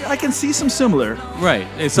 I can see some similar. right.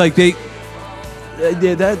 It's like they.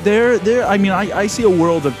 They're. I mean, I see a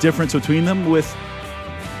world of difference between them. With,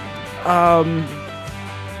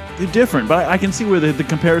 they're different, but I can see where the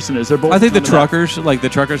comparison is. They're both. I think the truckers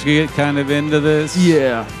can get kind of into this.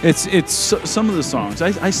 Yeah, it's some of the songs.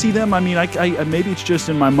 I see them. I mean, I maybe it's just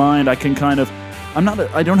in my mind. I can kind of.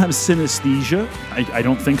 I don't have synesthesia. I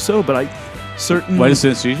don't think so, but certain. What is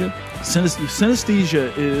synesthesia?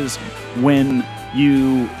 Synesthesia is when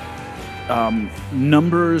you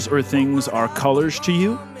numbers or things are colors to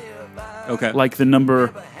you. Okay. Like the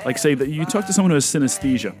number, like say that you talk to someone who has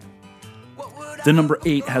synesthesia. The number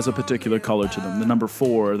 8 has a particular color to them. The number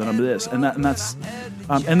 4, the number this, and that's,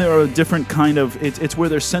 and there are a different kind of. It's where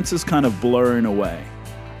their senses kind of blur in a way.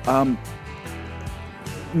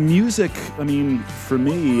 Music, I mean, for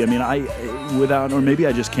me, I mean, without, or maybe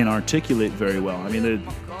I just can't articulate very well. I mean,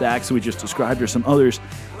 the acts that we just described or some others,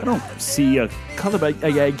 I don't see a color, but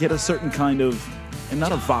I get a certain kind of, and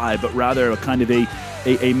not a vibe, but rather a kind of a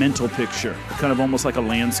mental picture, kind of almost like a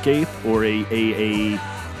landscape or an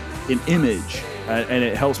image, and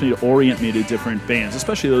it helps me to orient me to different bands,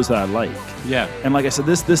 especially those that I like. Yeah. And like I said,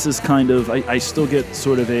 this is kind of, I still get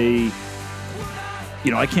sort of a,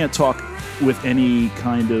 I can't talk with any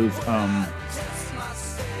kind of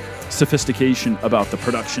sophistication about the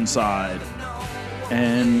production side.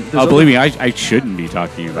 And believe me, I shouldn't be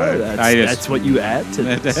talking about it. That's what you add to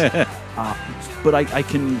this. But I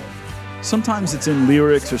can, sometimes it's in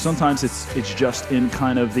lyrics, or sometimes it's just in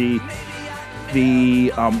kind of the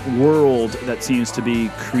world that seems to be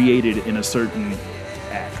created in a certain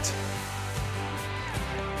act.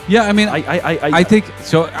 Yeah, I mean, I think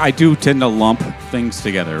so. I do tend to lump things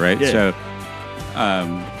together, right? Yeah. So,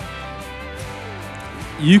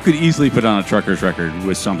 you could easily put on a Truckers record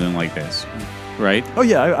with something like this, right? Oh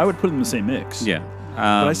yeah, I would put them in the same mix. Yeah,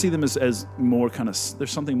 but I see them as more kind of.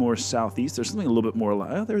 There's something more southeast. There's something a little bit more.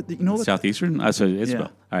 Southeastern. So it's Yeah.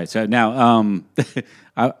 all right. So now,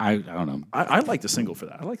 I don't know. I like the single for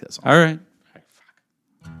that. I like that song. All right.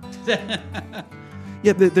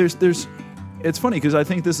 Yeah, there's. It's funny because I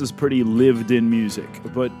think this is pretty lived-in music,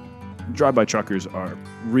 but Drive-By Truckers are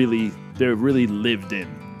really lived in.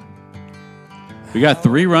 We got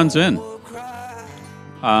 3 runs in. 2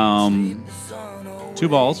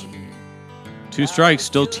 balls, 2 strikes,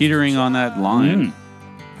 still teetering on that line.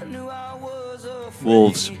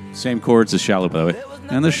 Wolves, same chords as Shallow, by the way.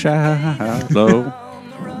 In the shallow,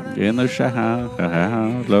 in the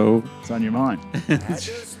shallow. It's on your mind.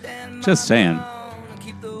 Just saying.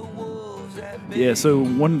 Yeah, so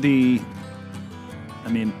one of the,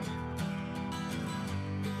 where's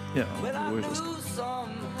this? I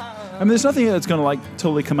mean, there's nothing that's going to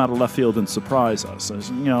totally come out of left field and surprise us. As,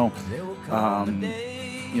 I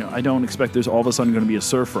don't expect there's all of a sudden going to be a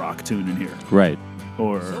surf rock tune in here, Right.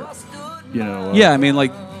 or Yeah, I mean,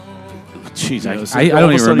 like, jeez, so I all don't of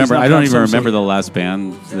a even sudden remember. he's not I don't from even some remember sort the last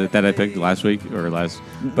band that I picked last week or last.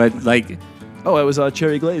 But like, Oh, it was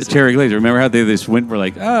Cherry Glaze. Cherry Glaze. Remember how they just went? We're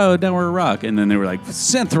like, oh, now we're rock, and then they were like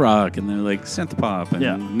synth rock, and they're like synth pop, and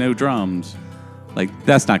Yeah. no drums. Like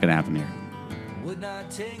that's not going to happen here.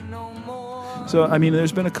 So, I mean,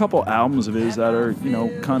 there's been a couple albums of his that are,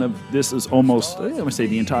 kind of, this is almost, I don't want to say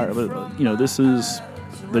the entire, but, this is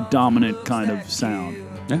the dominant kind of sound.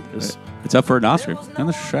 Yeah, it's up for an Oscar. And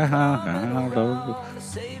the shallow,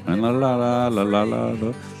 and la la la la la la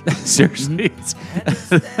la. Seriously,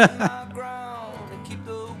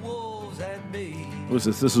 What is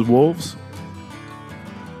this? This is Wolves?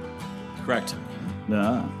 correct.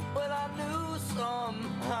 Nah.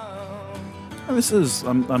 And this is,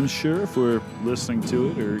 I'm sure if we're listening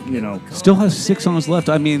to it, or, Still has 6 songs left.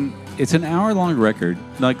 I mean, it's an hour-long record.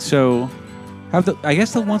 Like, so, I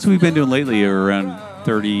guess the ones we've been doing lately are around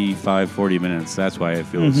 35, 40 minutes. That's why it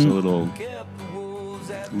feels a little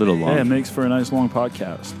long. yeah, it makes for a nice long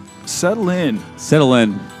podcast. Settle in. Settle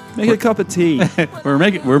in. Make a cup of tea.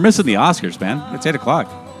 We're missing the Oscars, man. It's 8:00.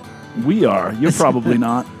 We are. You're probably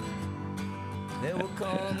not.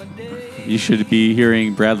 You should be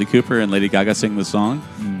hearing Bradley Cooper and Lady Gaga sing the song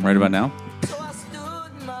right about now.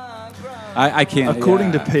 I can't.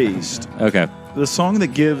 According to Paste, Okay. the song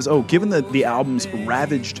that gives, given the album's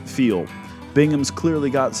ravaged feel, Bingham's clearly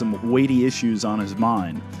got some weighty issues on his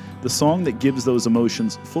mind. The song that gives those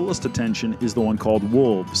emotions fullest attention is the one called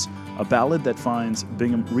Wolves, a ballad that finds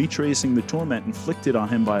Bingham retracing the torment inflicted on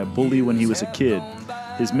him by a bully when he was a kid.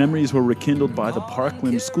 His memories were rekindled by the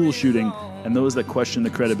Parkland school shooting and those that question the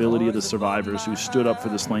credibility of the survivors who stood up for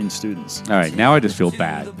the slain students. All right. Now I just feel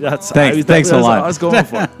bad. Thanks Thanks a lot. I was going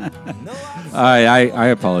for. I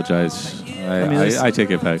apologize. I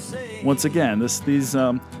take it back. Once again,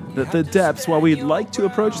 the depths. While we'd like to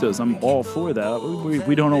approach those, I'm all for that.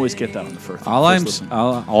 We don't always get that on the first. All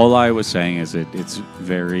I was saying is it's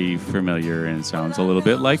very familiar and sounds a little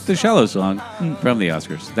bit like the Shallow song from the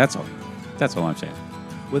Oscars. That's all. That's all I'm saying.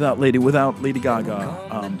 Without Lady Gaga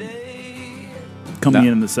coming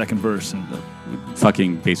in the second verse and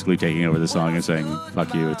fucking basically taking over the song and saying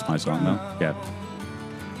 "fuck you," it's my song now. Yeah.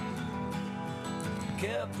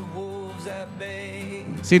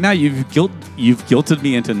 See, now you've guilted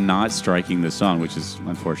me into not striking the song, which is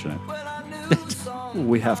unfortunate.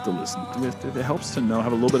 we have to listen. It helps to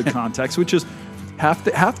have a little bit of context, which is half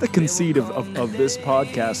the conceit of this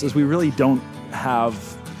podcast is we really don't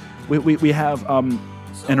have we have an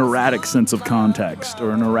erratic sense of context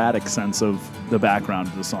or an erratic sense of the background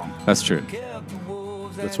of the song. That's true.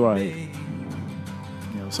 That's why,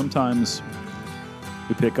 sometimes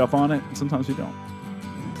we pick up on it, and sometimes we don't.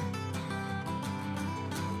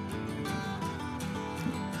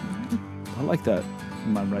 I like that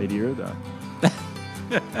in my right ear.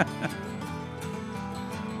 That.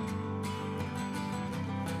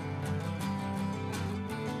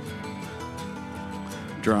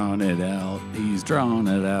 Drawn it out. He's drawn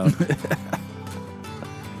it out.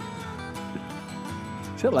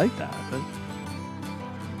 See, I like that.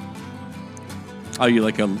 Oh, you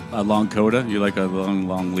like a long coda? You like a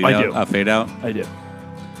long lead I out? do. A fade out? I do.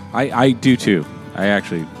 I do too. I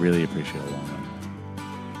actually really appreciate a long one.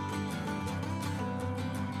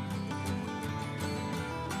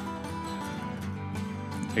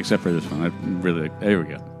 Except for this one. I really like, there we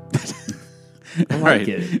go. I All like right.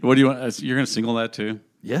 it. What do you want? You're going to single that too?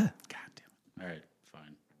 Yeah. God damn it. All right.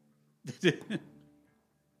 Fine.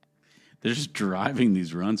 They're just driving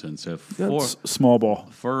these runs in. So Small ball.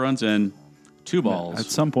 4 runs in, 2 balls. At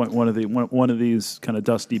some point, one of these kind of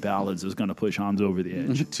dusty ballads is going to push Hans over the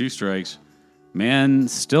edge. 2 strikes. Man,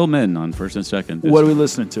 still men on first and second. What are we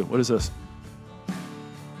listening to? What is this?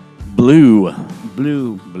 Blue.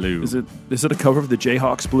 Blue. Is it a cover of the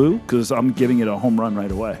Jayhawks Blue? Because I'm giving it a home run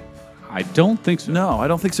right away. I don't think so. No, I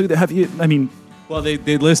don't think so. Have you? I mean, Well, they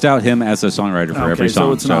list out him as a songwriter for every so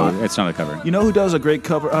song, it's not. it's not a cover. you know who does a great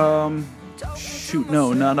cover?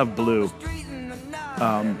 No, not of Blue.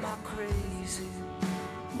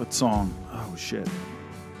 What song? Oh shit.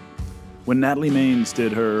 When Natalie Maines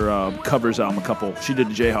did her covers album, she did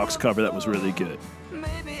a Jayhawks cover that was really good.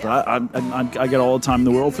 But I get all the time in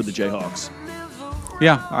the world for the Jayhawks.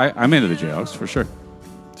 Yeah, I'm into the Jayhawks for sure.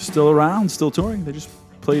 Still around, still touring. They just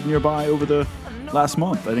played nearby over the last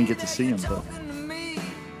month. I didn't get to see them though.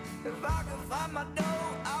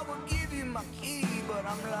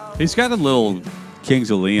 He's got a little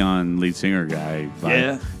Kings of Leon lead singer guy vibe.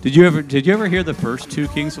 Yeah. Did you ever hear the first 2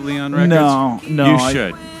 Kings of Leon records? No. You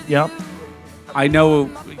should. Yep. I know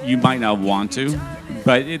you might not want to,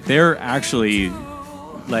 but they're actually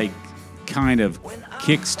like kind of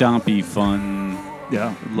kick stompy fun.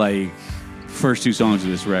 Yeah. Like first 2 songs of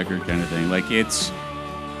this record kind of thing. Like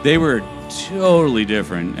they were totally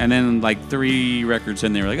different, and then like 3 records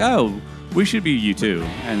in, they were like, oh, we should be U2,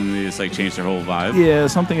 and they just like changed their whole vibe. Yeah,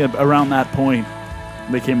 something around that point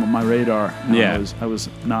they came on my radar. And Yeah. I was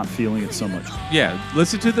not feeling it so much. Yeah,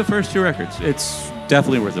 listen to the first 2 records. It's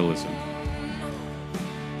definitely worth a listen.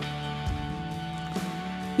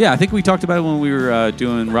 Yeah, I think we talked about it when we were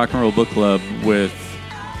doing Rock and Roll Book Club with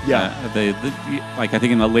like I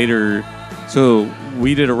think in the later. So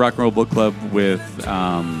we did a Rock and Roll Book Club with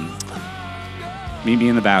Meet Me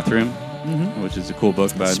in the Bathroom, which is a cool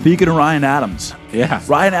book about. Speaking of Ryan Adams, Yeah,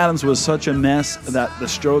 Ryan Adams was such a mess that the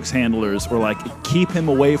Strokes handlers were like, keep him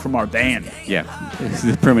away from our band. yeah,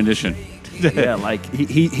 the premonition. Yeah, like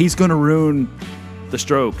he's going to ruin the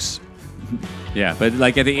Strokes. Yeah, but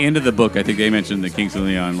like at the end of the book, I think they mentioned the Kings of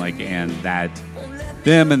Leon, like, and that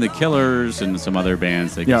them and the Killers and some other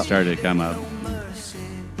bands that started to come up.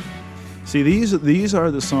 See, these are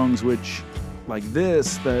the songs which, like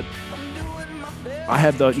this, that I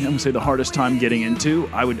have the hardest time getting into.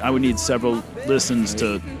 I would need several listens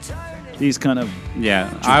to these kind of.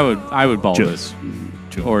 Yeah, I would ball this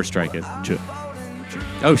or strike it.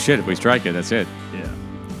 Oh shit! If we strike it, that's it. Yeah.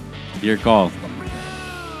 Your call.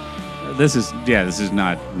 This is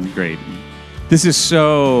not great. This is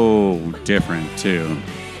so different too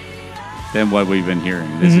than what we've been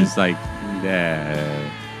hearing. This is like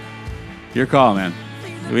your call, man.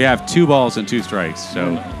 We have 2 balls and 2 strikes.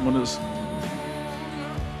 So What is?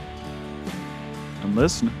 I'm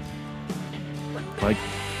listening.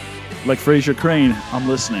 Like Fraser Crane, I'm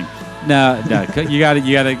listening. no, you gotta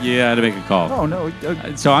make a call. Oh no,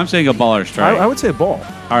 So I'm saying a ball or strike. I would say a ball.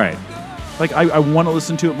 All right. Like I want to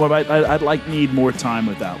listen to it more, but I'd need more time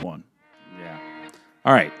with that one. Yeah.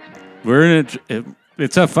 All right. We're in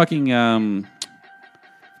it's a fucking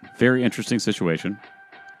very interesting situation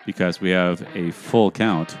because we have a full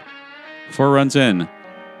count. 4 runs in,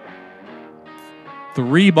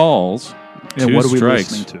 3 balls, 2 And what are we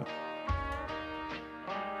strikes. listening to?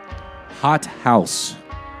 Hot House.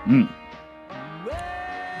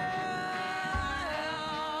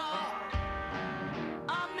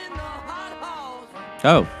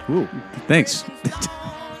 Oh, Ooh. thanks.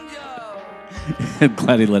 I'm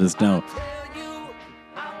glad he let us know.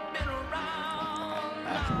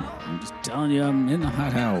 I'm just telling you, I'm in the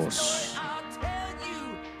hot house.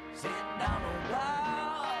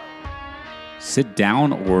 Sit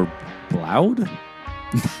down or bloud?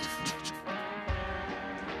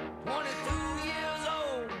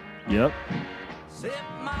 Yep.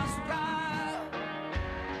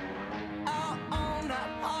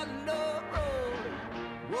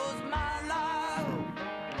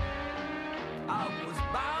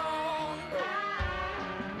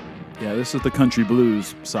 Yeah, this is the country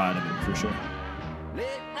blues side of it for sure. Late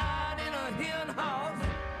night in a hen house.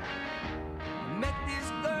 Met this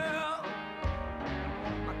girl.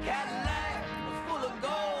 My Cadillac was full of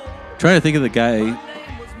gold. Trying to think of the guy Her name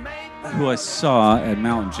was May. who I saw at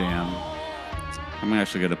Mountain Jam. I'm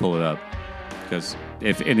actually going to pull it up because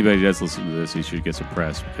if anybody does listen to this, he should get some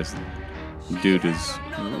press because the dude is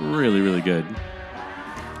really, really good.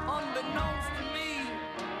 Unbeknownst to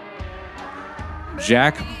me.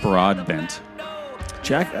 Jack Broadbent.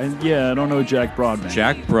 Jack, I don't know Jack Broadbent.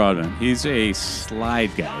 Jack Broadbent. He's a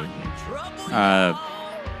slide guy.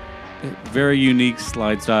 Very unique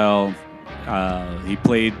slide style. He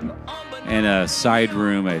played in a side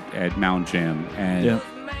room at Mountain Jam, and Yeah.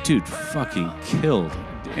 dude fucking killed.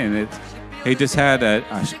 And he just had a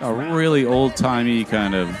really old timey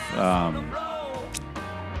kind of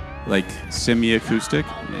like semi-acoustic,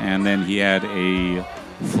 and then he had a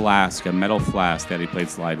metal flask that he played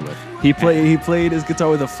slide with, He played his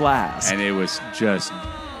guitar with a flask. and it was just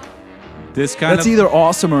this kind That's of. either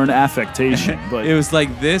awesome or an affectation, but It was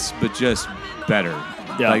like this, but just better.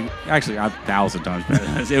 Yeah. Like actually, 1,000 times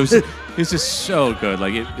better. It was just so good.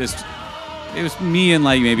 Like it was me and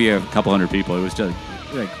like maybe a couple hundred people. It was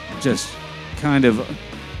just kind of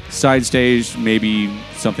side stage. Maybe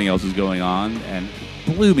something else was going on, and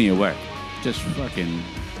blew me away. Just fucking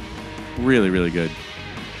really, really good.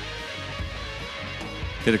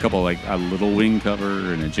 Did a couple like a Little Wing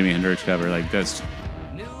cover and a Jimi Hendrix cover. Like that's.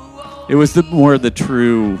 It was more of the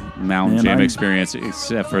true Mountain Man, Jam I- experience,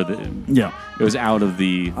 except for yeah. it was out of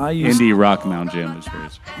the I used- indie rock Mountain Jam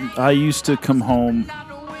experience. I used to come home,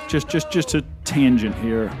 just a tangent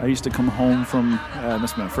here. I used to come home from must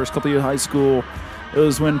have been my first couple of years of high school. It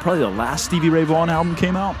was when probably the last Stevie Ray Vaughan album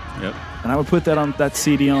came out, Yep. and I would put that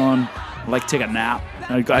CD on, like take a nap.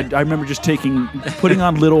 I remember just putting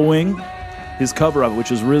on Little Wing, his cover of it,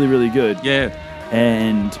 which was really really good, Yeah.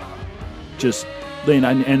 and just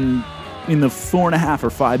and in the 4.5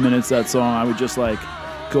 or 5 minutes of that song, I would just like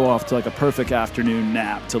go off to like a perfect afternoon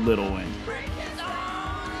nap to Little Wing.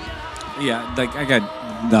 Yeah. Like I got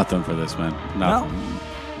nothing for this, man. Nothing.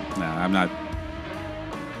 No, I'm not.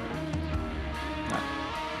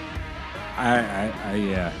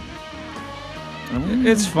 Yeah.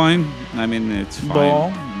 It's fine. I mean, it's fine. Ball.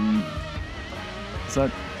 Is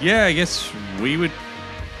that Yeah, I guess we would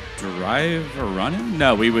drive or run him.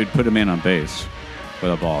 No, we would put him in on base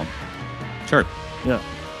with a ball. Sure. yeah?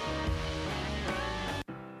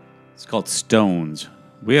 It's called Stones.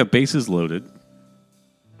 We have bases loaded.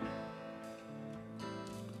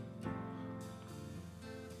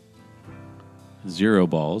 Zero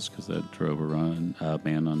balls because that drove a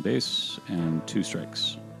man on base, and 2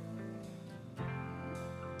 strikes.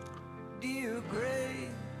 Dear grave,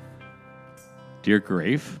 Dear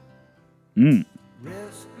Grave.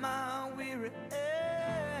 rest my weary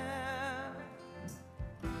head.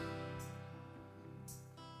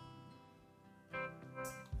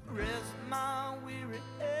 Rest my weary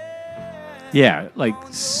head. Yeah, like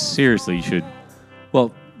seriously, you should.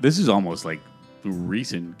 Well, this is almost like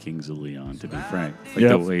recent Kings of Leon, to be frank. Like Yeah.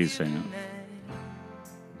 the way he's saying it.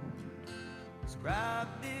 Describe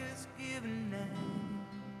this given name.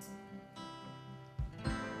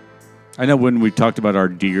 I know when we talked about our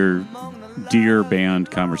deer band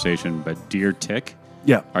conversation, but Deer Tick.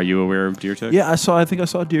 Yeah. Are you aware of Deer Tick? Yeah, I think I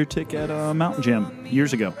saw Deer Tick at Mountain Jam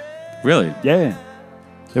years ago. Really? Yeah.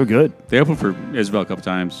 They were good. They opened for Isabel a couple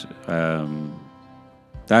times.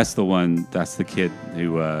 That's the one. That's the kid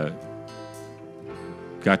who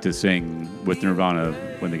got to sing with Nirvana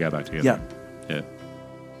when they got back together. Yeah. Yeah.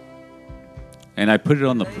 And I put it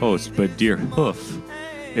on the post, but Deer Hoof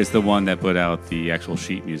is the one that put out the actual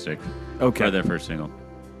sheet music Okay. for their first single.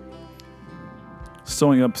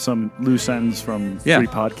 Sewing up some loose ends from Yeah. 3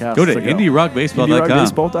 podcasts Go to ago. indierockbaseball.com,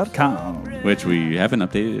 indierockbaseball.com. which we haven't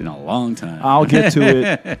updated in a long time. I'll get to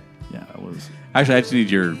it. Yeah, it was. Actually, I just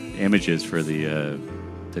need your images for the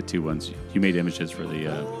 2 ones. You made images for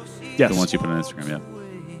the Yes. ones you put on Instagram, yeah.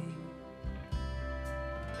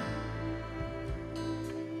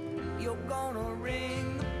 You're gonna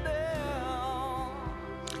ring the bell.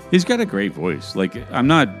 He's got a great voice. Like, I'm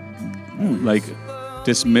not like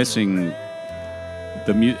dismissing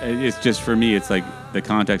the music. It's just for me, it's like the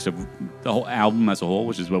context of the whole album as a whole,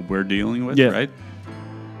 which is what we're dealing with, Yeah. right?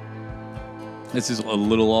 This is a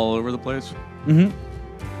little all over the place. Mm-hmm.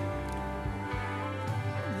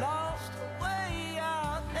 Lost away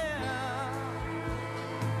out there.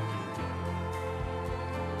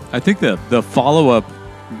 I think the follow up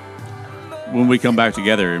when we come back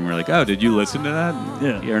together and we're like, oh, did you listen to that?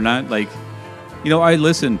 Yeah. Or not? Like, I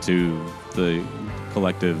listened to the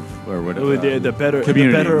collective or whatever. The better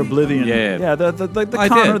Community. The better Oblivion. Yeah.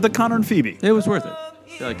 The did. Connor and Phoebe. It was worth it.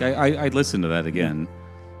 Like I listened to that again.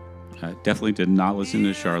 Definitely did not listen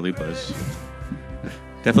to Charlie Puss.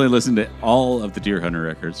 Definitely listened to all of the Deer Hunter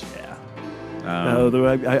records.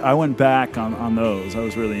 I went back on those. I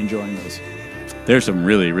was really enjoying those. There's some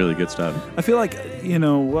really, really good stuff. I feel like,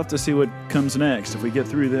 we'll have to see what comes next if we get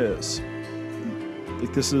through this.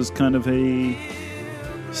 Like this is kind of a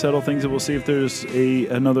settle things, and we'll see if there's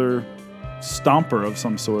another stomper of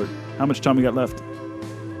some sort. How much time we got left?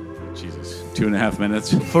 Jesus, 2.5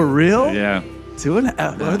 minutes. For real? Yeah.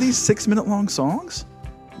 2.5. Are these 6-minute long songs?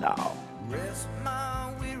 No. Rest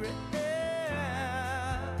my weary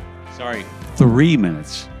head. Sorry. 3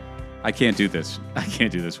 minutes. I can't do this. I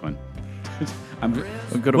can't do this one.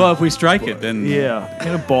 Well, if we strike it, then Yeah.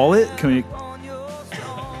 Can I ball it? Can we?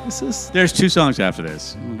 This is. there's 2 songs after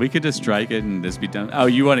this. We could just strike it and this be done. Oh,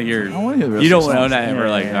 you want to hear? I want to hear the rest You of don't the want songs. to. We're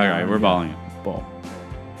like, Yeah, all right, we're yeah. balling it. Ball.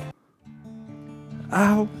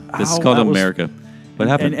 Ow. This is Ow, called that was- America. What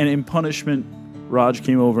happened? And in punishment, Raj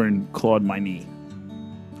came over and clawed my knee.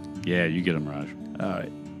 Yeah, you get him, Raj. All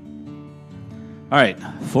right. All right,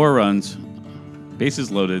 4 runs, bases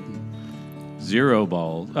loaded, 0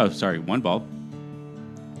 ball. Oh, sorry, 1 ball,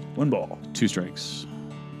 1 ball. 2 strikes,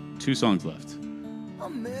 2 songs left.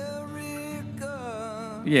 America,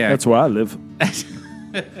 Yeah, That's where I live.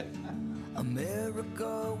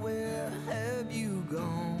 America, where have you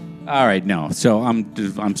gone? all right. No, so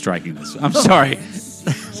I'm striking this. I'm sorry.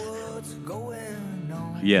 What's going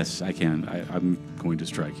on? Yes, I can. I'm going to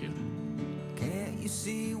strike you. Can't you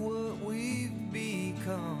see what we've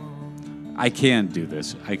become? I can do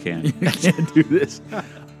this. I can. I can't do this.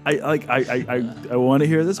 I want to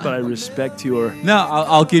hear this, but I respect your. No,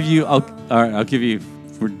 I'll give you. All right, I'll give you.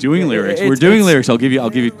 We're doing lyrics. it's- We're doing it's- lyrics. I'll give you.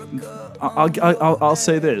 I'll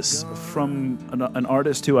say this from an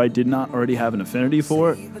artist who I did not already have an affinity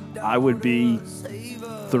for. I would be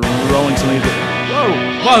throwing something. Whoa!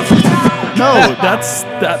 Well, No, that's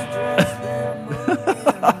that.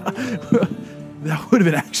 That would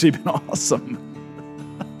have actually been awesome.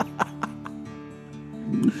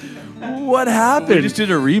 What we happened? just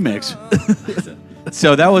did a remix.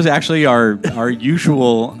 So that was actually our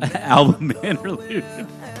usual album interlude,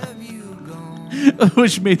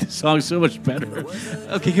 which made the song so much better.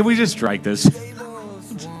 Okay, can we just strike this?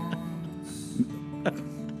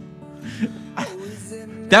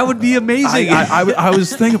 That would be amazing. I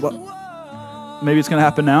was thinking about maybe it's gonna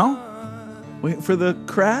happen now. Wait for the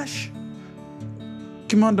crash.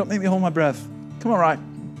 Come on, don't make me hold my breath. Come on, right?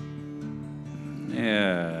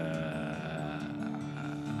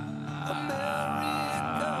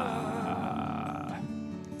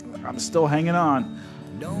 I'm still hanging on.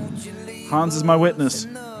 Hans is my witness.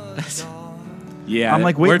 Yeah, I'm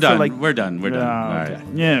like we're waiting for done. like We're done. We're done. Yeah, All okay. right.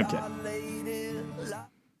 Yeah, okay.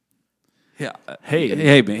 Yeah. Hey.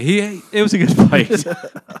 Hey, man. It was a good fight.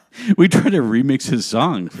 We tried to remix his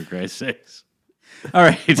song, for Christ's sakes. All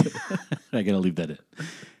right. I got to leave that in.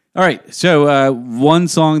 All right. So, one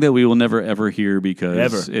song that we will never, ever hear because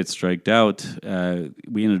Ever. it's striked out.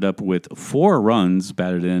 We ended up with 4 runs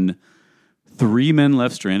batted in, 3 men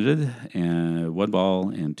left stranded, and 1 ball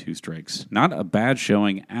and 2 strikes. Not a bad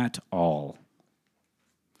showing at all.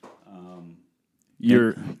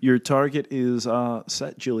 Your target is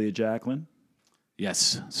set, Julia Jacqueline.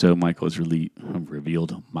 Yes. So, Michael has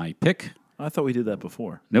revealed my pick. I thought we did that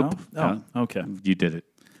before. Nope. No? Oh, okay. You did it.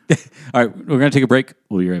 All right, we're going to take a break.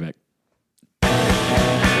 We'll be right back.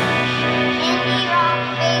 Indie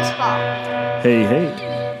Rock Baseball. Hey.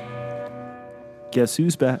 Guess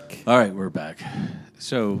who's back? All right, we're back.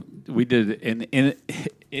 So we did an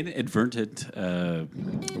inadvertent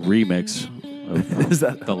remix of Is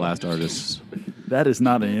that The Last Artists. that is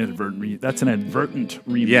not an inadvertent that's an advertent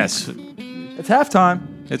remix. Yes, It's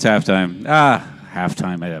halftime. it's halftime.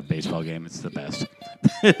 Halftime at a baseball game. It's the best.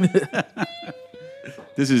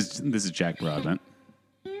 This is Jack Broadbent.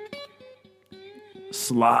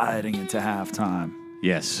 Sliding into halftime.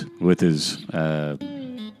 Yes, with his.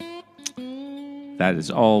 That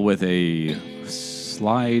is all with a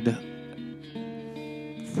slide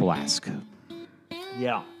flask.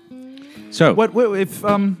 Yeah. So What if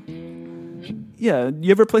yeah,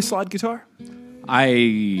 you ever play slide guitar?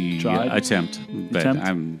 I Tried? attempt, but Attempt?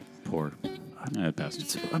 I'm poor. I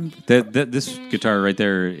passed. I'm- This guitar right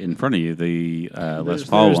there in front of you, the Les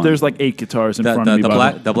Paul one. There's like 8 guitars in front the, of me. the by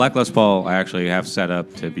black the black Les Paul I actually have set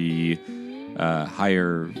up to be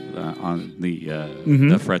higher on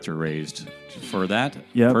the frets are raised for that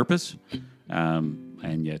Yep. purpose,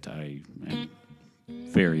 and yet I am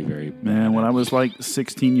very, very Man, when I was like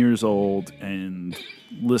 16 years old and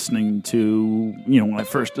listening to, when I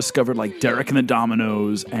first discovered like Derek and the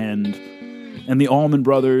Dominoes and the Allman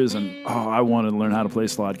Brothers, and I wanted to learn how to play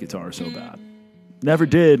slide guitar so bad. Never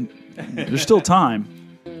did. There's still time.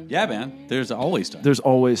 Yeah, man. There's always time. There's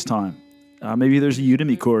always time. Maybe there's a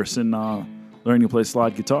Udemy course in learning to play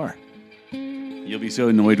slide guitar. You'll be so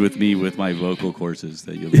annoyed with me with my vocal courses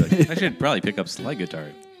that you'll be like, I should probably pick up slide guitar.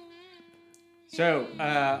 So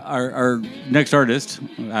our next artist,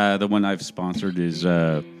 the one I've sponsored, is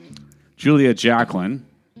Julia Jacklin.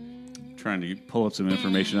 Trying to pull up some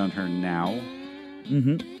information on her now.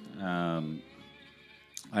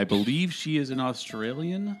 I believe she is an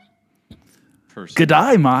Australian person.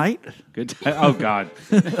 G'day, mate. Good. Oh God.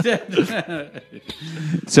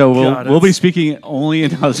 So we'll be speaking only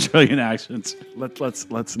in Australian accents.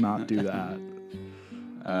 Let's not do that.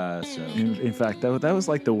 So In fact, that was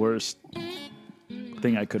like the worst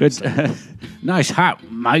thing I could have said. Nice hat,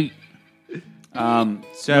 mate. So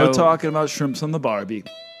No talking about shrimps on the Barbie.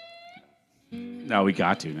 No, we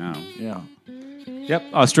got to now. Yeah.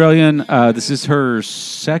 Yep, Australian. This is her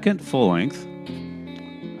second full length.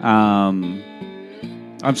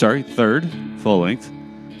 I'm sorry, third full length.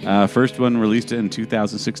 First one released in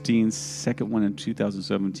 2016, second one in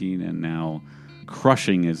 2017, and now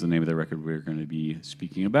Crushing is the name of the record we're going to be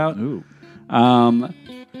speaking about. Ooh.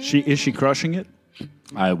 Is she crushing it?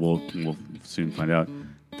 We'll soon find out.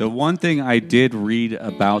 The one thing I did read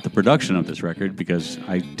about the production of this record, because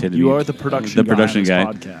I tend to You be are the production guy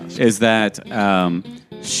on this podcast. is that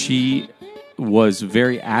she was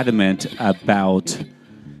very adamant about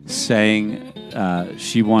saying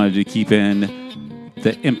she wanted to keep in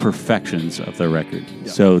the imperfections of the record.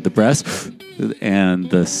 Yeah. So the breaths and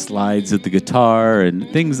the slides of the guitar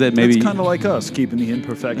and things that maybe... It's kind of like us, keeping the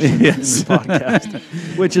imperfections Yes. in this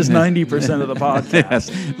podcast, which is 90% of the podcast.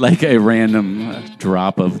 Yes, like a random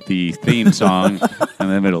drop of the theme song in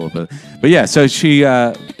the middle of it. But yeah, so she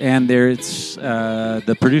and there's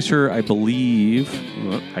the producer, I believe.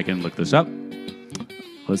 I can look this up.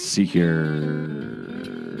 Let's see here.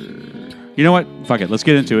 You know what? Fuck it. Let's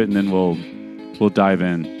get into it, and then we'll dive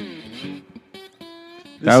in.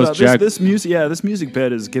 That was Jack. This music. Yeah, this music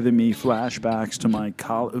bed is giving me flashbacks to my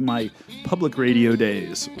public radio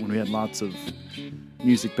days when we had lots of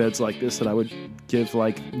music beds like this that I would give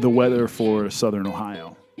like the weather for Southern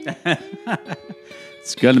Ohio.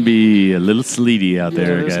 It's gonna be a little sleety out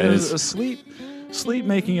there, there's guys. a sleet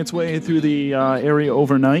making its way through the area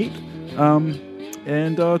overnight.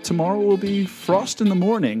 And tomorrow will be frost in the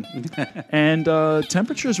morning, and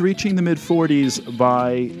temperatures reaching the mid-40s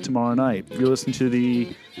by tomorrow night. If you listen to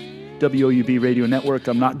the WOUB radio network,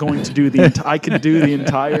 I'm not going to do I can do the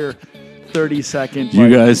entire 30-second.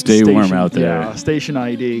 You guys stay warm out there. Yeah, station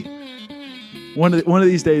ID. One of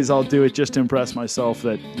these days, I'll do it just to impress myself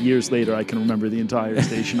that years later I can remember the entire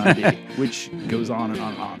station ID, which goes on and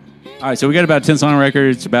on and on. All right, so we got about 10 song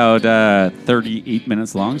records, about 38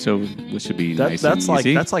 minutes long, so this should be nice and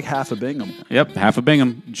easy. That's like half a Bingham. Yep, half a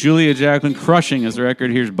Bingham. Julia Jacklin, Crushing is the record.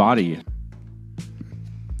 Here's Body.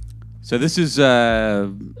 So this is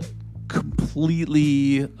a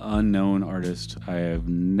completely unknown artist. I have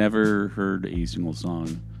never heard a single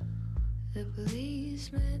song,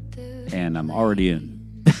 and I'm already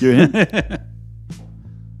in. You're in? They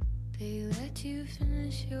let you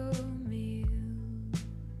finish your meal.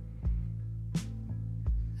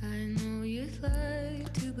 I know you'd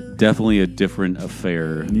like to believe Definitely a different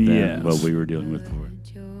affair than Yes. what we were dealing with before.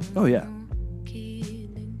 Oh, yeah.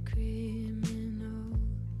 killing criminal.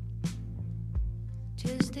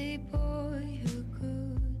 Just a boy who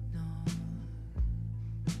could know.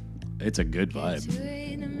 It's a good vibe.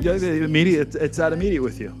 Yeah, it's that immediate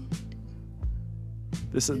with you.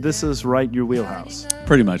 This is right your wheelhouse.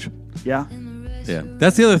 Pretty much. Yeah. Yeah.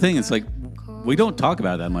 That's the other thing. It's like we don't talk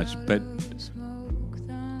about it that much, but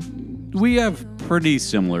we have pretty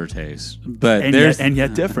similar tastes. But And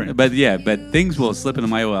yet different. But things will slip into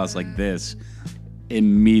my wheelhouse like this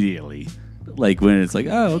immediately. Like when it's like,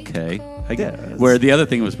 oh, okay. Where the other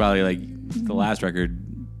thing was probably like the last record,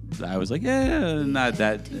 I was like, yeah, not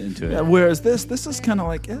that into it. Yeah, whereas this is kind of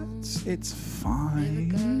like it's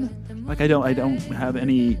fine. Like I don't have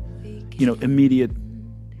any immediate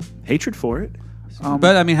hatred for it.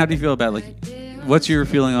 But I mean, how do you feel about what's your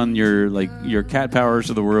feeling on your Cat Powers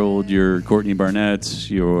of the world, your Courtney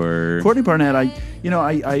Barnett's, your Courtney Barnett,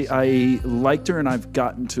 I liked her, and I've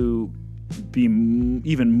gotten to be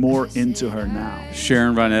even more into her now.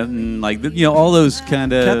 Sharon Van Etten, all those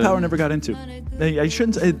kind of Cat Power never got into. I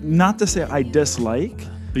shouldn't say, not to say I dislike.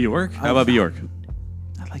 Bjork. How about Bjork?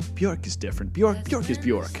 I like Bjork is different. Bjork is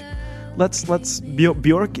Bjork.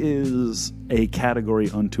 Bjork is a category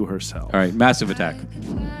unto herself. All right, Massive Attack.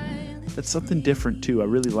 That's something different too. I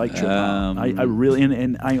really like trip hop. I really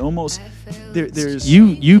and I almost there's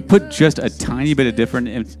You put just a tiny bit of different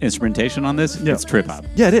instrumentation on this. Yeah. It's trip hop.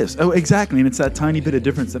 Yeah, it is. Oh, exactly. And it's that tiny bit of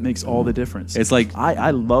difference that makes all the difference. It's like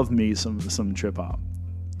I love me some trip hop.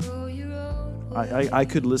 I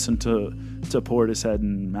could listen to Portishead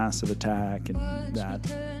and Massive Attack and that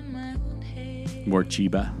more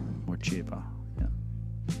Chiba. more cheaper.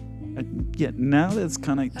 Yeah. Now that's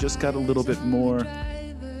kind of just got a little bit more.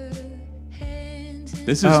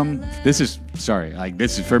 This is sorry. Like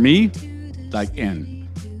this is for me. Like I'm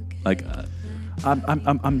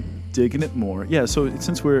digging it more. Yeah. So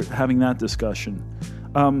since we're having that discussion,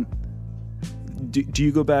 do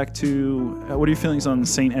you go back to what are your feelings on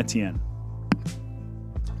Saint Etienne?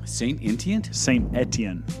 Saint Etienne. Saint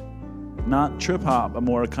Etienne, not trip hop, but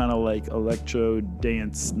more kind of like electro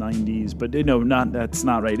dance '90s. But not that's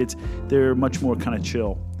not right. They're much more kind of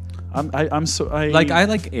chill. I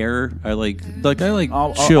like air. I like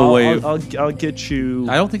I'll, chill wave. I'll get you.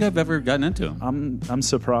 I don't think I've ever gotten into them. I'm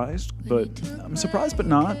surprised, but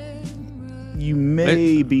not. You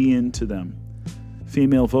may be into them.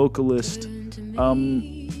 Female vocalist, a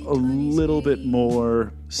little bit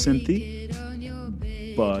more synthy,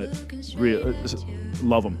 but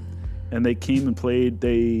love them. And they came and played.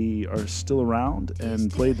 They are still around and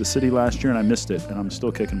played the city last year, and I missed it, and I'm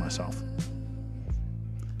still kicking myself.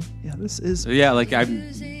 Yeah, this is. Yeah, like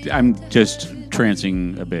I'm just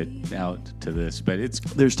trancing a bit out to this, but it's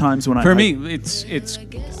There's times when for me. It's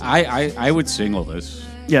I would single this.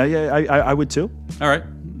 Yeah, I would too. All right,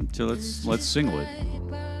 so let's single it.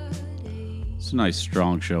 It's a nice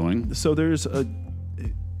strong showing. So there's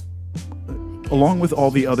along with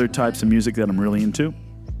all the other types of music that I'm really into,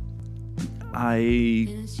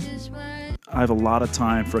 I have a lot of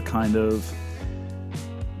time for kind of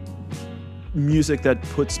music that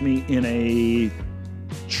puts me in a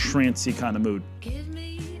trancey kind of mood.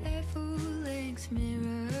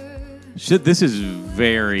 This is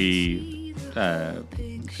very. I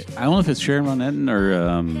don't know if it's Sharon Van Etten or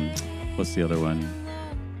what's the other one.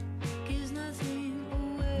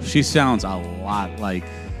 She sounds a lot like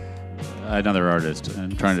another artist.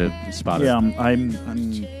 I'm trying to spot it. Yeah,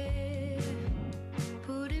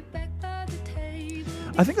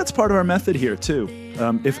 I think that's part of our method here too.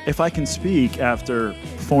 If I can speak after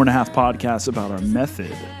 4.5 podcasts about our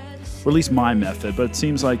method, or at least my method, but it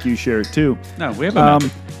seems like you share it too. No, we have a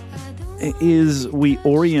method. Is we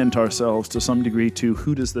orient ourselves to some degree to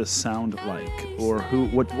who does this sound like, or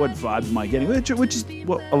what vibe am I getting, which is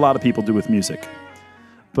what a lot of people do with music.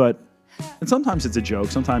 And sometimes it's a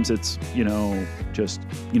joke. Sometimes it's just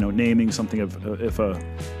naming something if a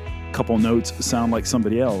couple notes sound like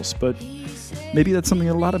somebody else. But maybe that's something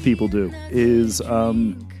that a lot of people do. Is I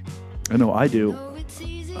know I do.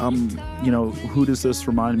 Who does this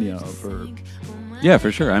remind me of? Or Yeah,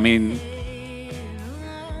 for sure. I mean,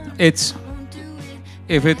 if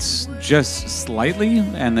it's just slightly,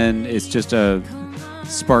 and then it's just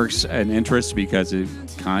sparks an interest because it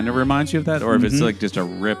kind of reminds you of that, or if it's like just a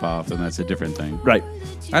rip-off, then that's a different thing. right.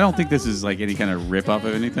 I don't think this is like any kind of rip-off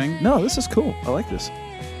of anything. No, this is cool. I like this.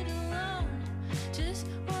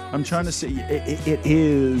 I'm trying to see. It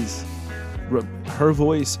is. Her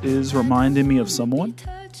voice is reminding me of someone.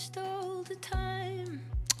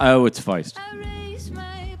 Oh, it's Feist.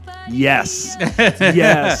 Yes.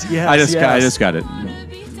 yes. I just got it.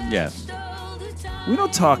 Yeah. We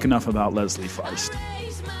don't talk enough about Leslie Feist.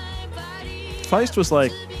 Feist was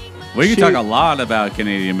like. We can talk a lot about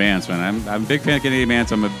Canadian bands, man. I'm a big fan of Canadian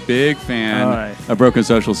bands. I'm a big fan All right. of Broken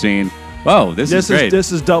Social Scene. Whoa, this is great.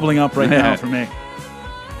 This is doubling up right now for me.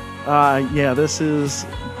 Yeah, this is.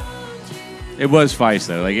 It was Feist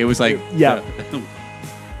though. Like it was like Yeah.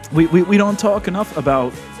 We don't talk enough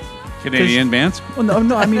about Canadian bands. Well,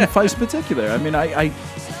 no. I mean Feist in particular. I mean, I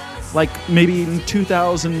like maybe in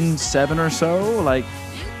 2007 or so. Like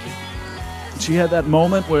she had that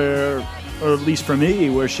moment where, or at least for me,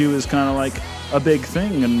 where she was kind of like a big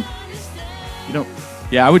thing, and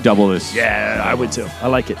Yeah, I would double this. Yeah, I would too. I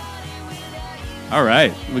like it. All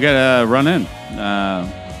right, we got to run in.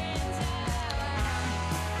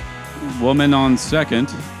 Woman on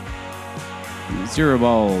second. 0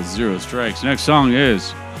 balls, 0 strikes. Next song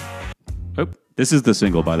is. Oh, this is the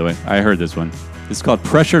single, by the way. I heard this one. It's called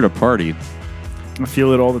Pressure to Party. I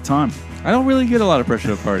feel it all the time. I don't really get a lot of pressure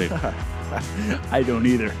to party. I don't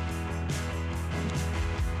either.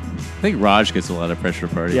 I think Raj gets a lot of pressure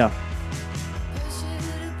to party. Yeah.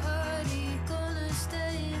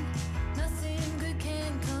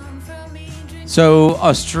 So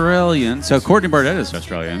Australian. So Courtney Barnett is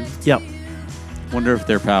Australian. Yep. Wonder if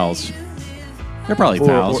they're pals. They're probably Or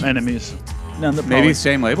pals. enemies. No, they're Maybe probably-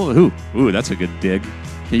 same label. Ooh, that's a good dig.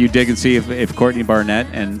 Can you dig and see if Courtney Barnett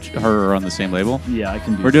and her are on the same label? Yeah, I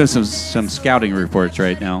can do We're that. doing some scouting reports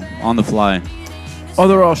right now on the fly.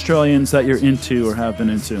 Other Australians that you're into or have been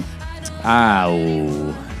into?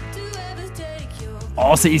 Ow.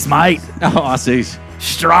 Aussies, mate. Oh, Aussies.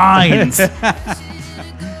 Strines.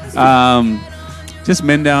 Just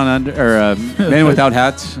men down under, or men without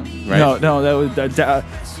hats, right? No, that was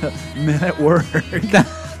Men at Work.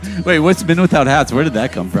 Wait, what's Men Without Hats? Where did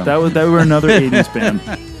that come from? They were another 80s band.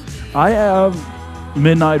 I have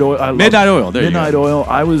Midnight Oil. I love Midnight Oil. There Midnight you go. Oil.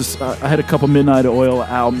 I had a couple Midnight Oil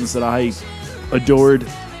albums that I adored.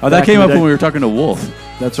 Oh, that back came in the up day. when we were talking to Wolf.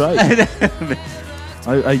 That's right.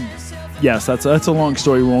 Yes, that's a long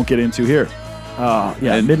story we won't get into here.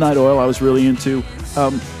 And- Midnight Oil I was really into.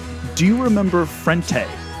 Do you remember Frente?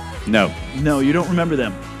 No. No, you don't remember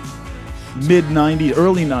them. Mid-90s,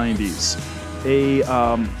 early 90s.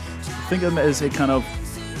 Think of them as a kind of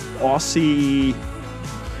Aussie,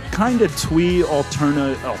 kind of twee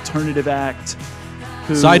alternative act.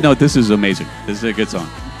 who- Side note: this is amazing. This is a good song.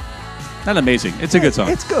 Not amazing. It's a good song.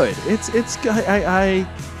 It's good. It's good.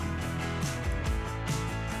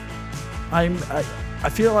 I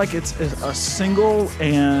feel like it's a single,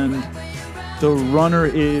 and the runner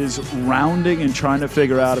is rounding and trying to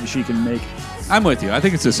figure out if she can make. I'm with you. I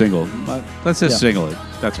think it's a single. Let's just Yeah. single it.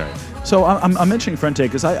 That's right. So I'm mentioning Frente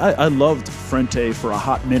because I loved Frente for a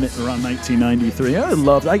hot minute around 1993.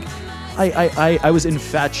 I was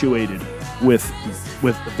infatuated with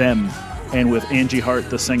them and with Angie Hart,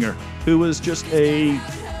 the singer, who was just they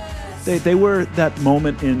were that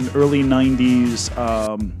moment in early 90s.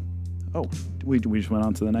 We just went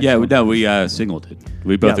on to the next Yeah, one. no, we singled it.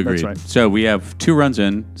 We both Yeah, that's agreed. right. So we have 2 runs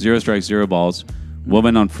in, 0 strikes, 0 balls.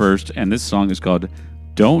 Woman on first, and this song is called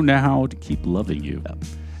 "Don't Know How to Keep Loving You."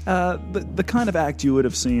 The kind of act you would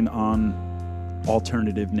have seen on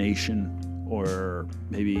Alternative Nation or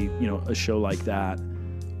maybe a show like that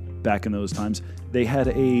back in those times. They had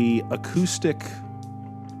a acoustic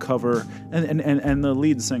cover, and the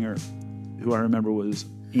lead singer, who I remember was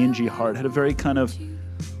Angie Hart, had a very kind of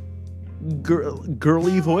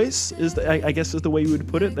girly voice. I guess is the way you would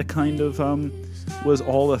put it. That kind of was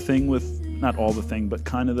all the thing with. Not all the thing, but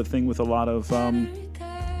kind of the thing with a lot of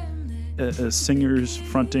singers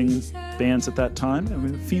fronting bands at that time. I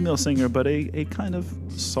mean, female singer, but a kind of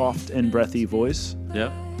soft and breathy voice.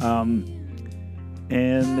 Yep.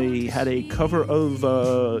 And they had a cover of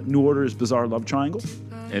New Order's Bizarre Love Triangle.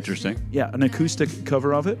 Interesting. Yeah, an acoustic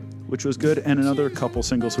cover of it, which was good, and another couple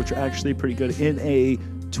singles, which are actually pretty good in a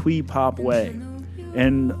twee pop way.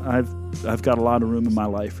 And I've got a lot of room in my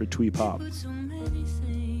life for twee pop.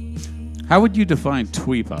 How would you define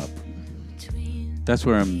twee pop? That's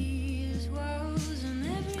where I'm.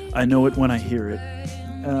 I know it when I hear it.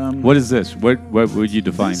 What is this? What would you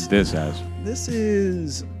define this as? This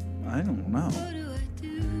is, I don't know.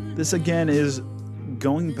 This again is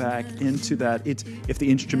going back into that. If the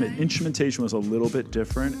instrumentation was a little bit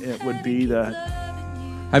different, it would be that.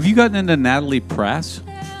 Have you gotten into Natalie Prass?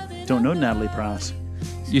 Don't know Natalie Prass.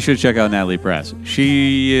 You should check out Natalie Prass.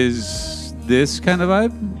 She is this kind of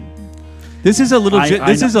vibe. This is a little.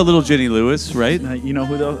 This is a little Jenny Lewis, right? You know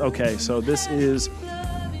who though? Okay, so this is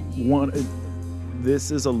one. This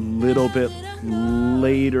is a little bit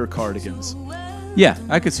later Cardigans, Yeah,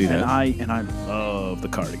 I could see and that. I love the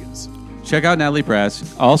Cardigans. Check out Natalie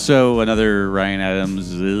Prass. Also, another Ryan Adams.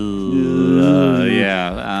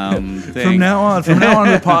 Thing. From now on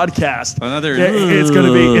the podcast, Another- it's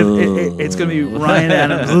gonna be Ryan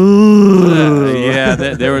Adams. Yeah,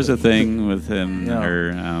 there was a thing with him. Yeah.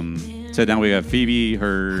 Her. So now we got Phoebe,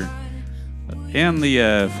 her, and the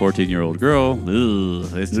 14-year-old girl.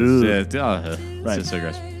 It's just so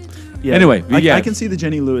gross. Yeah, Anyway, yeah. I can see the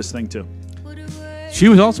Jenny Lewis thing too. She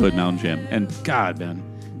was also at Mountain Jam, and God, man,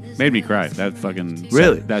 made me cry. That fucking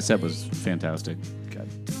Really? that set was fantastic.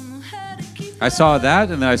 I saw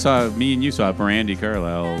that, and then I saw me and you saw Brandy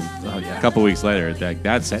Carlisle a couple weeks later.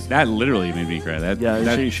 That literally made me cry.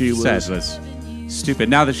 That she set was stupid.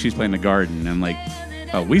 Now that she's playing the Garden, and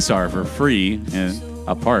we saw her for free in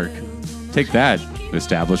a park. Take that,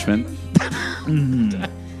 establishment.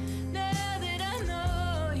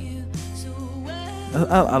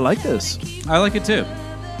 I like this. I like it too.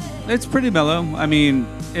 It's pretty mellow. I mean,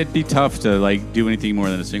 it'd be tough to do anything more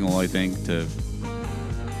than a single. I think to.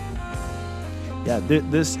 Yeah,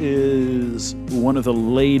 this is one of the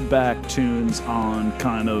laid-back tunes on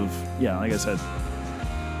kind of, like I said,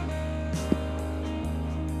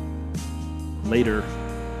 later.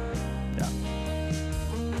 Yeah.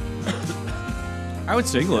 I would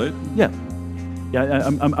single it. Yeah. Yeah,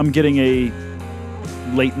 I'm getting a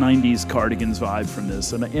late 90s Cardigans vibe from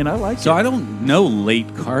this, and I like it. So I don't know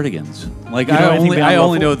late Cardigans. Like You know anything I about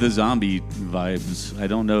only Muffle? know the zombie vibes. I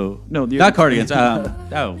don't know. No, not Cardigans.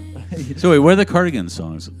 Oh. So wait, what are the Cardigans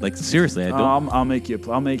songs? Like seriously, I don't. I'll make you a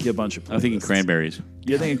bunch of playlists. I'm thinking Cranberries.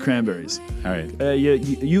 You're thinking Cranberries. All right.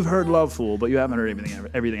 You've heard Love Fool, but you haven't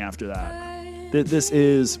heard everything after that. This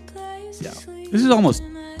is This is almost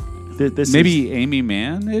this maybe Amy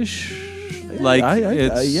Mann-ish. Like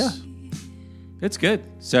it's yeah. It's good.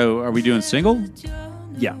 So are we doing single?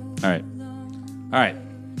 Yeah. All right.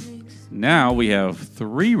 Now we have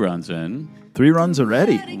 3 runs in. 3 runs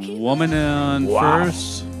already. Woman on Wow.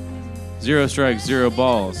 first. 0 strikes, 0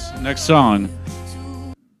 balls. Next song.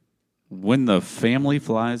 When the Family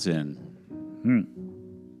Flies In.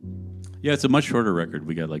 Yeah, it's a much shorter record.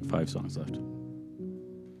 We got like 5 songs left.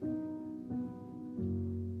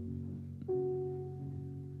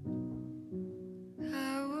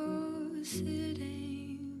 I was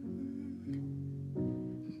sitting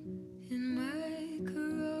in my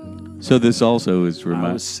Corolla, So this also is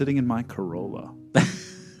I was sitting in my Corolla.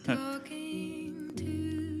 talking to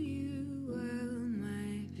you while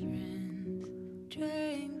my friends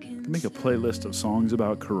drank and Make a playlist of songs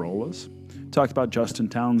about Corollas. Talked about Justin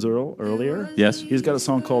Townes earlier. Yes. He's got a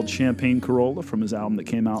song called Champagne Corolla from his album that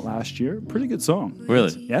came out last year. Pretty good song.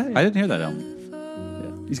 Really? Yeah. I didn't hear that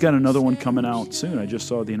album. He's got another one coming out soon. I just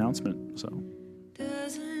saw the announcement. So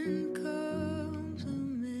doesn't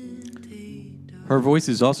compliment Her voice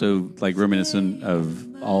is also like reminiscent of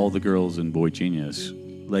all the girls in Boy Genius.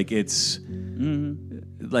 Like it's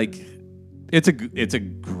like it's a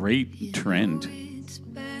great trend.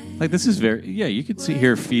 Like this is very you could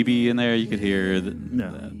hear Phoebe in there. You could hear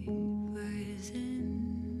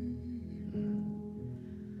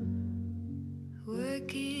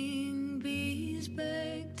working bees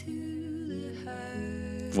back to the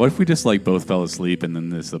hive. What if we just like both fell asleep and then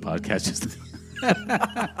the podcast just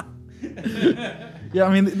yeah,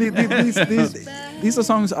 I mean these are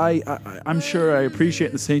songs I'm sure I appreciate.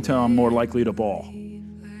 At the same time, I'm more likely to bawl.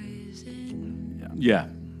 yeah.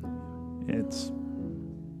 It's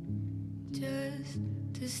Just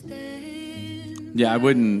to stand Yeah, I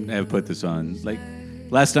wouldn't have put this on. Like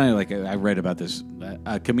last night, like I read about this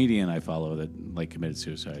a comedian I follow that like committed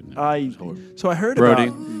suicide. So I heard Brody.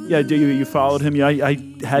 about. Yeah, do you followed him? Yeah, I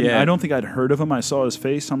hadn't. Yeah. I don't think I'd heard of him. I saw his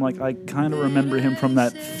face. I'm like, I kind of remember him from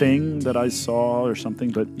that thing that I saw or something.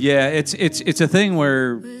 But Yeah, it's a thing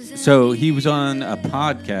where so he was on a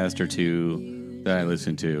podcast or 2 that I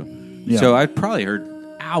listened to. Yeah. So I probably heard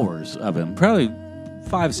hours of him, probably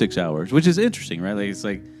 5-6 hours, which is interesting, right? Like it's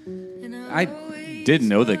like I didn't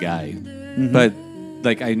know the guy, but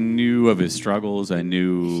like I knew of his struggles. I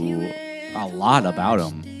knew a lot about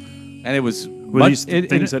him, and it was were these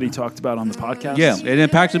things that he talked about on the podcast? Yeah, it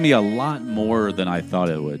impacted me a lot more than I thought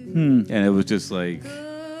it would. And it was just like,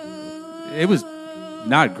 it was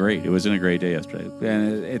not great. It wasn't a great day yesterday.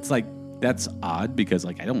 And it's like, that's odd because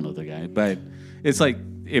like, I don't know the guy, but it's like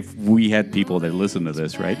if we had people that listen to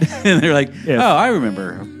this, right? And they're like, Yeah. oh, I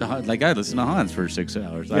remember, like I listened to Hans for 6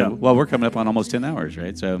 hours. Yeah. Well, we're coming up on almost 10 hours,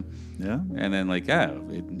 right? So, Yeah. and then like,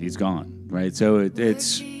 he's gone, right? So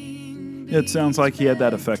it's, It sounds like he had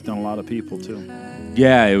that effect on a lot of people too.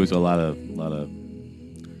 yeah, it was a lot of.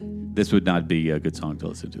 This would not be a good song to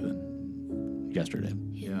listen to then. Yesterday.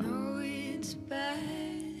 Yeah. know it's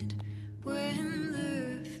bad when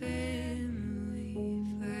the family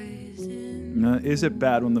flies in. Is it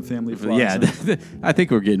bad when the family flies? Yeah, in? I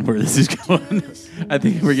think we're getting where this is going. I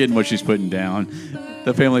think we're getting what she's putting down.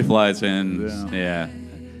 The family flies in. Yeah.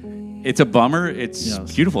 It's a bummer. It's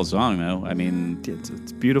Yes. a beautiful song, though. I mean,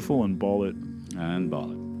 It's beautiful and ball it. and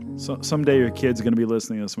ball it. So, someday your kid's going to be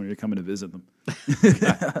listening to this when you're coming to visit them.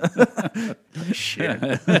 Shit.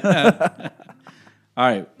 All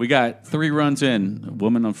right, we got 3 runs in.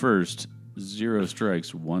 Woman on first, 0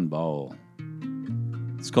 strikes, 1 ball.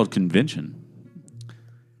 It's called Convention.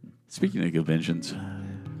 Speaking of conventions,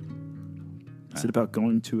 Is it about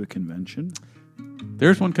going to a convention?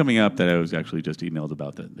 there's one coming up that I was actually just emailed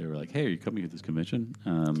about. That they were like, "Hey, are you coming to this convention?"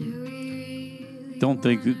 Don't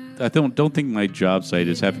think my job site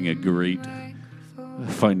is having a great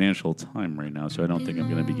financial time right now, so I don't think I'm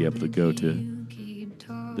going to be able to go to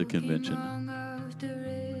the convention.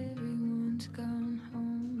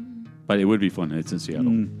 But it would be fun. It's in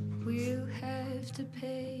Seattle. We'll have to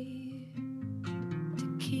pay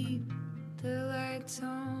to keep the lights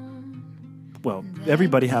on. Well,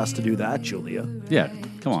 everybody has to do that, Julia. Yeah,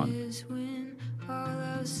 come on. Just when all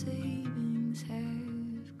our savings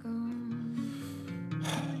have gone.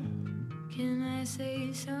 Can I I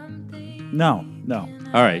say something? No.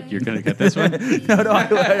 All right, you're going to get this one? No,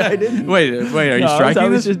 I didn't. Wait, are you No, striking I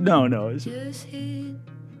was this? just, no. It's just, Just hit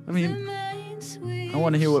I mean, the main switch. I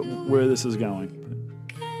want to hear where this is going.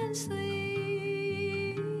 Can't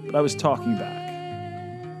sleep But I was talking back.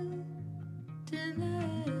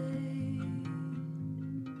 tonight.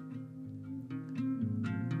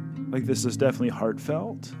 Like, this is definitely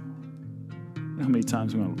heartfelt. How many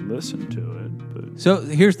times I'm going to listen to it? But So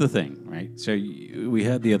here's the thing, right? So we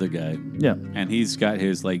had the other guy, yeah, and he's got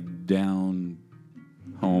his like down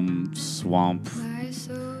home swamp, My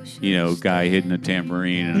social guy hitting a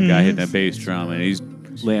tambourine and a guy hitting a bass drum, and he's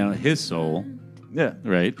laying out his soul, yeah.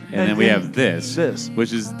 right? And then we have this,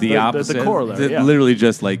 which is the opposite. corollary, yeah. Literally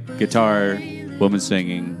just like guitar, woman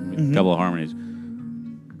singing, a couple of harmonies.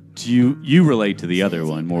 Do you relate to the other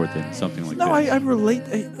one more than something like No, this? I relate.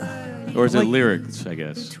 Or is it like- lyrics, I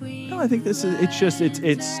guess? No, I think this is. It's just. It's.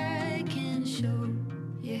 can show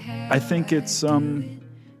you have I think it's.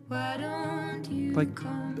 Why don't you Like,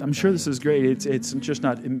 come? I'm sure this is great. It's just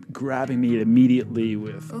not grabbing me immediately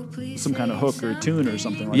with Oh, please some kind of say hook or tune or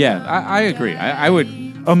something like Yeah, that. I agree. I would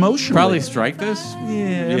Emotionally, probably strike this. Yeah, I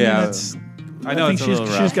mean, Yeah. it's. I know think it's a little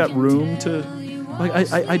she's rough. got room to.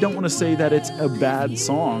 Like, I don't want to say that it's a bad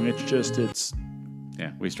song. It's just it's.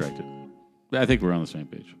 Yeah, we striked it. I think we're on the same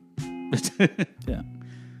page. Yeah.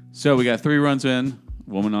 So we got 3 runs in,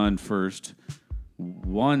 woman on first,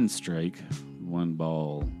 1 strike, 1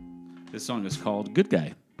 ball. This song is called Good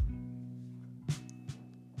Guy.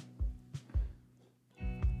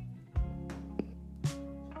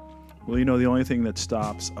 Well, the only thing that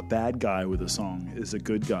stops a bad guy with a song is a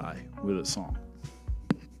good guy with a song.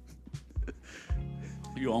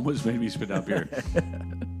 You almost made me spit out beer.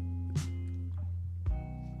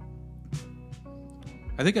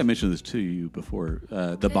 I think I mentioned this to you before.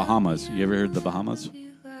 The Bahamas. You ever heard the Bahamas?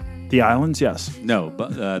 The Islands, yes. No,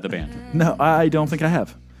 but the band. No, I don't think I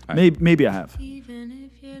have. right. Maybe I have. Even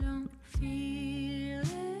if you don't feel it.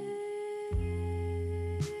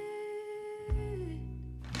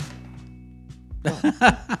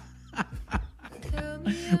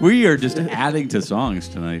 We are just adding to songs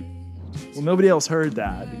tonight. Well, nobody else heard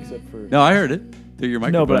that except for. No, I heard it through your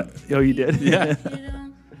No, microphone. but you did. Yeah.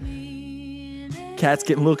 Cat's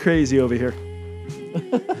getting a little crazy over here.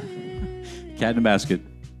 Cat in a basket.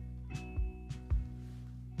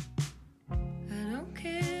 I don't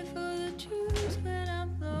care for the truth when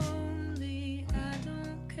I'm lonely. I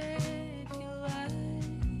don't care if you lie.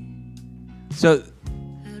 So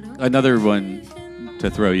I don't another one to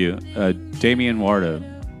throw you. Damian Wardo.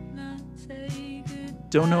 not say good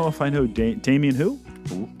Don't know if I know Damien who?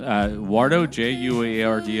 Wardo, Juardo.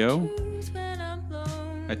 when I'm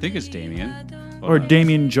lonely. I think it's Damien. Or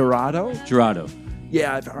Damien Gerardo? Gerardo.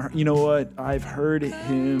 Yeah, you know what? I've heard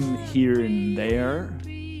him here and there.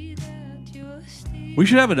 We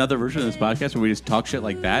should have another version of this podcast where we just talk shit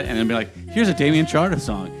like that and then be like, here's a Damien Gerardo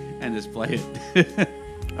song, and just play it.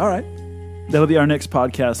 All right. That'll be our next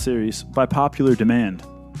podcast series by popular demand.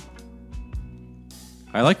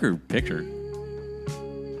 I like her picture.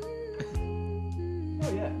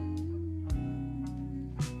 Oh, yeah.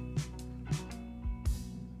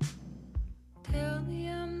 Tell me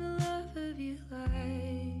I'm the love of your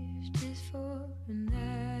life just for a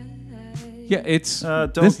night. Yeah, it's.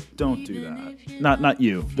 Don't do that. Not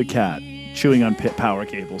you, the cat, chewing on power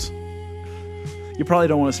cables. You probably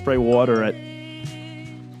don't want to spray water at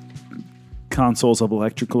consoles of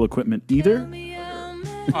electrical equipment either.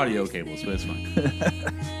 audio cables, but it's fine.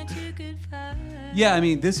 Yeah, I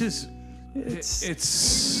mean, this is. It's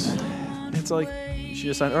It's. like she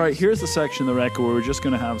decided, all right, here's the section of the record where we're just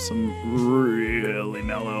going to have some really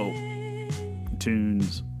mellow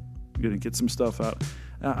tunes. We're going to get some stuff out.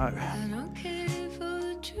 I don't care for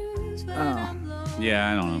the truth when Oh. I'm lonely.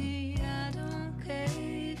 Yeah, I don't know. I don't care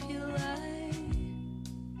if you lie.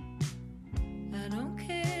 I don't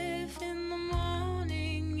care if in the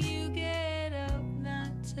morning you get up not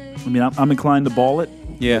say. I mean, I'm inclined to ball it.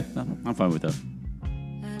 Yeah, I'm fine with that.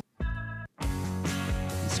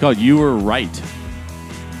 It's called You Were Right.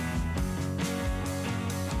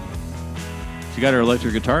 She got her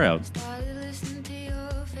electric guitar out. Started listening to your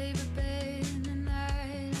favorite band and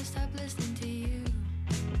I stopped listening to you.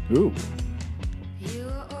 Ooh. You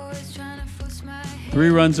were always trying to force my hand. 3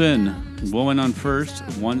 runs in. Woman on first,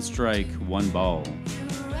 1 strike, 1 ball. You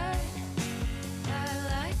were right. I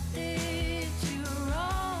liked it. You were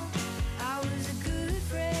wrong. I was a good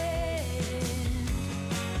friend.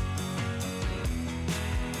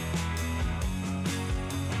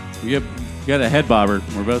 We got a head bobber.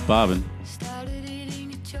 We're both bobbing. Started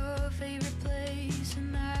eating at your favorite place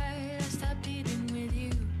and I stopped eating with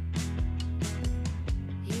you.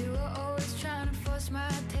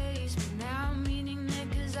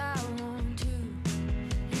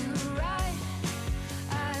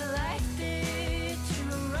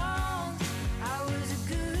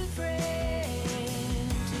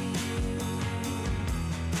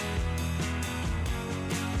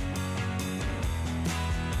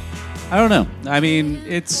 I don't know. I mean,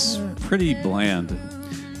 it's pretty bland.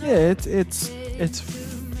 Yeah, it's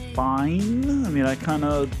fine. I mean, I kind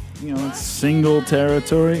of, it's single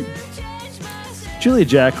territory. Julia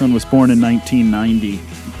Jacklin was born in 1990.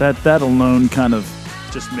 That alone kind of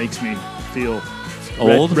just makes me feel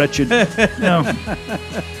Old? wretched. No.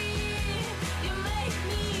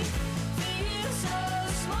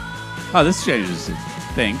 Oh, this changes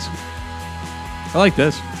things. I like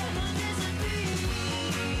this.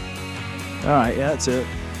 All right, yeah, that's it.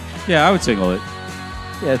 Yeah, I would single it.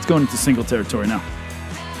 Yeah, it's going into single territory now.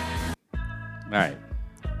 All right.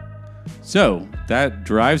 So that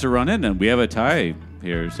drives a run in, and we have a tie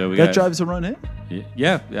here. So we That got, drives a run in?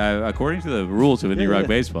 Yeah, according to the rules of Indie Rock yeah.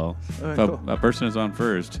 Baseball, All right, if cool. a person is on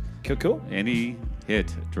first, Cool. any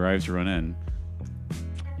hit drives a run in.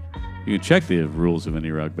 You can check the rules of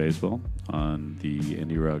Indie Rock Baseball on the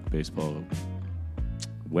Indie Rock Baseball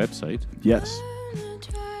website. Yes.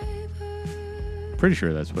 Pretty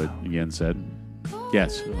sure that's what Yen said.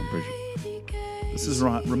 Yes, I'm pretty sure. This is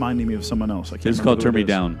reminding me of someone else. I can't This is remember called who Turn it Me is.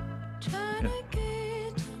 Down.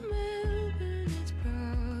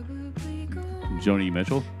 Joni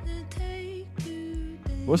Mitchell.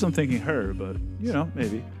 Wasn't thinking her, but,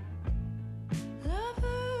 maybe.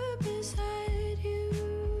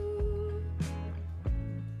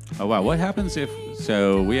 Oh wow! What happens if?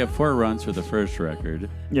 So we have 4 runs for the first record.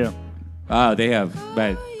 Yeah. But they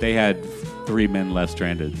had 3 men left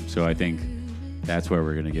stranded. So I think that's where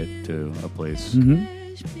we're gonna get to a place.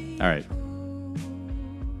 Mm-hmm. All right.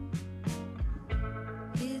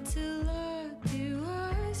 It's a lot to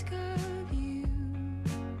ask of you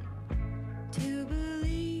to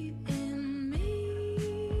believe in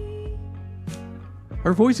me.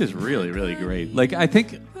 Her voice is really, really great. Like I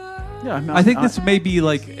think Yeah, I think this may be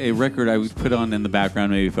like a record I would put on in the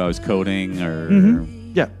background, maybe if I was coding or.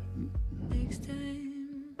 Yeah.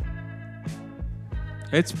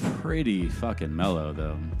 It's pretty fucking mellow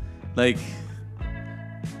though. Like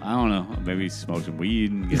I don't know, maybe smoke some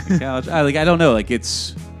weed and get on the couch. I don't know. Like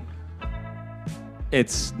it's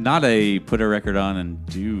not a put a record on and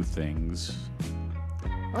do things.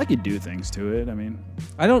 I could do things to it. I mean,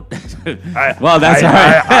 I don't. Well, that's all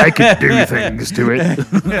right. I could do things to it.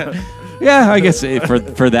 Yeah, I guess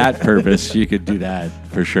for that purpose, you could do that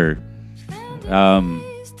for sure. I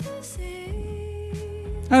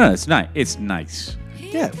don't know. It's nice. It's nice.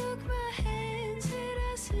 Yeah. Took my hand, said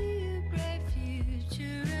I see a bright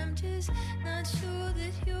future. I'm just not sure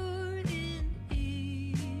that you're in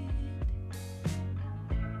it.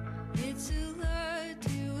 It's a lot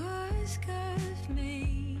to ask of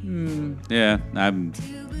me. Yeah, I'm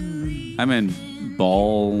in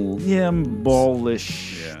ball. Yeah, I'm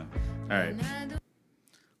ballish. Yeah. All right.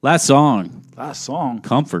 Last song, Last song.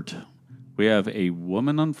 Comfort. We have a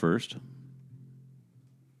woman on first.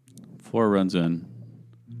 4 runs in,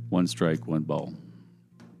 1 strike, 1 ball.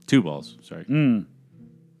 2 balls, sorry.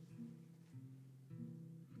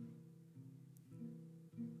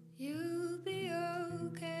 You'll be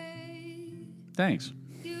okay. Thanks.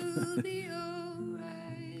 You'll be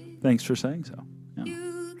alright. Thanks for saying so. Yeah.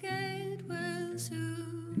 You'll get well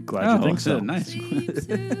soon. Glad you think so. Nice. Sleep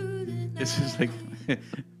through the night. This is like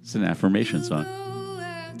it's an affirmation song. Go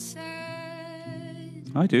outside.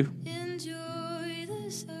 I do. Enjoy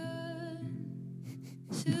the sun.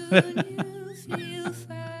 Soon you'll feel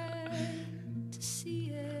fine to see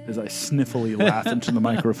it. As I sniffily laugh into the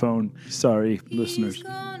microphone. Sorry, He's listeners.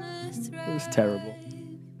 gonna It was terrible.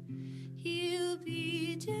 He'll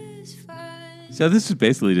be just fine. So this is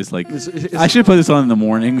basically just like It's- I should put this on in the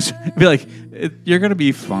mornings. Be like, you're gonna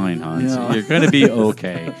be fine, Hans. Yeah. You're gonna be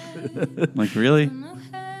okay. Like really? Don't know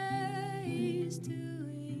how he's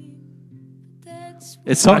doing, but that's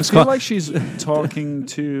It's I songs feel called. like she's talking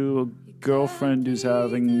to a girlfriend who's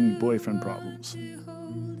having boyfriend problems.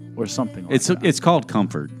 Or something like that. It's called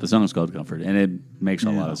Comfort. The song is called Comfort, and it makes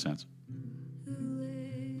a lot Yeah. of sense.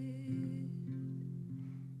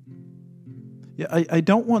 Yeah, I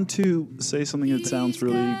don't want to say something that sounds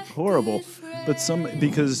really horrible, but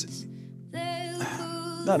because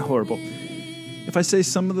not horrible. If I say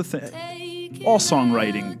some of the things, all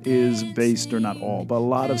songwriting is based, or not all, but a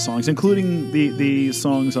lot of songs, including the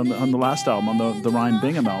songs on the last album, on the Ryan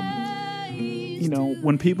Bingham album.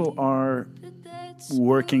 When people are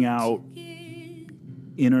working out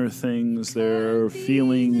inner things, their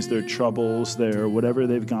feelings, their troubles, their whatever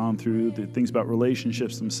they've gone through, the things about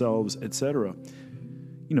relationships themselves, etc.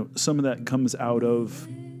 Some of that comes out of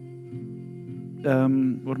what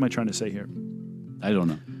am I trying to say here? I don't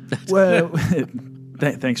know. Well,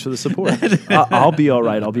 thanks for the support. I'll be all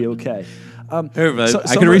right. I'll be okay. I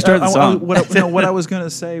can restart the song. What I was going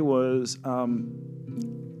to say was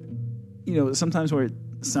sometimes where it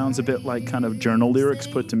sounds a bit like kind of journal lyrics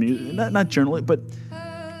put to music. Not journal, but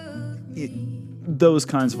those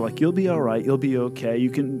kinds of like, you'll be all right, you'll be okay. You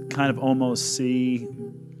can kind of almost see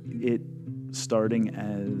it starting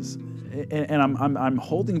as, and I'm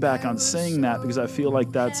holding back on saying that because I feel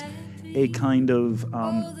like that's a kind of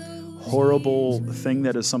horrible thing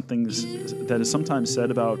that is sometimes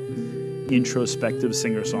said about introspective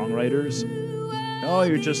singer-songwriters. Oh,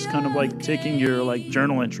 you're just kind of like taking your like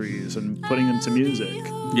journal entries and putting them to music.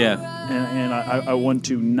 Yeah. And I want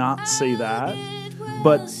to not say that,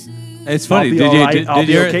 but It's funny. I'll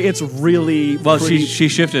be okay. It's really well. pretty, She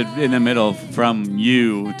shifted in the middle from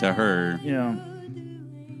you to her. yeah.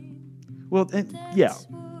 Well, yeah.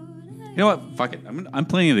 You know what? Fuck it. I'm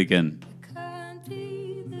playing it again.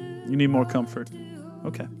 You need more comfort.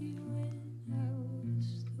 Okay.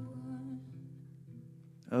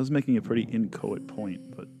 I was making a pretty inchoate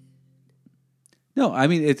point, but No, I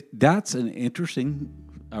mean that's a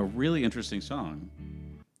really interesting song.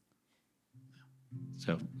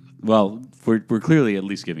 So, well, we're clearly at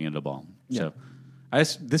least giving it a ball. Yeah.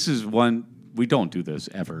 So, this is one we don't do this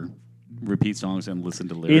ever. Repeat songs and listen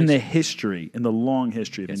to lyrics. in the long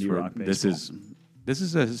history of It's indie for- rock baseball. this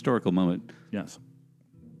is a historical moment. Yes.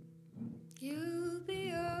 You'll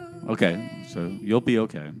be Okay, so you'll be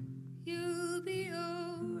okay. You'll be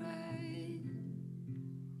alright.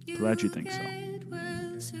 Glad you think so. Get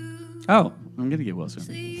well soon. Oh, I'm gonna get well soon.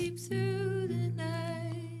 Sleep through the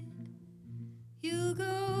night. You'll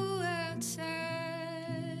go outside.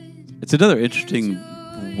 It's another interesting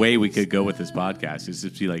way we could go with this podcast is to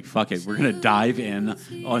be like, fuck it, we're gonna dive in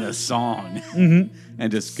on a song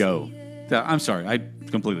and just go. I'm sorry, I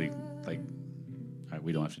completely like. All right,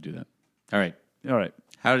 we don't have to do that. All right. All right.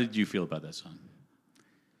 How did you feel about that song?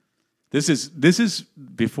 This is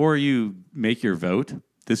before you make your vote.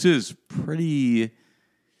 This is pretty.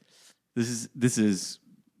 This is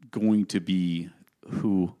going to be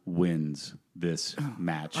who wins this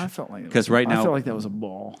match. I felt like because right I now, felt like that was a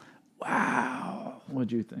ball. Wow. What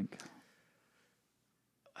do you think?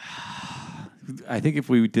 I think if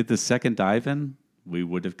we did the second dive in, we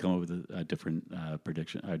would have come up with a different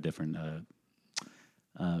prediction, a different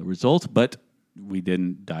result. But we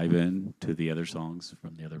didn't dive in to the other songs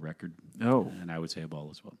from the other record. Oh. And I would say a ball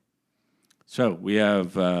as well. So we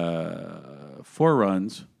have 4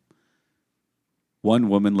 runs, 1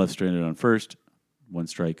 woman left stranded on first, 1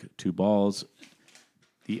 strike, 2 balls.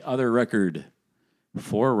 The other record,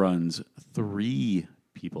 4 runs, 3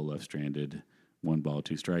 people left stranded, 1 ball,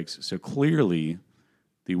 2 strikes. So clearly,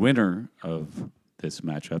 the winner of this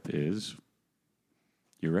matchup is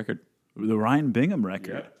your record. The Ryan Bingham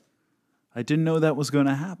record. I didn't know that was going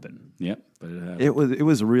to happen. Yep, but it happened. It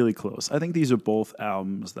was really close. I think these are both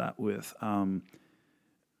albums that with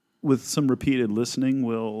some repeated listening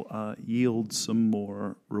will yield some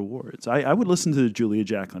more rewards. I would listen to the Julia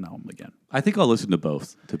Jacklin album again. I think I'll listen to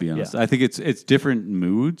both. To be honest, Yeah. I think it's different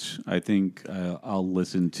moods. I think I'll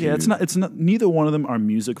listen to. Yeah, it's not. Neither one of them are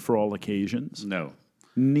music for all occasions. No,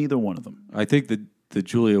 Neither one of them. I think the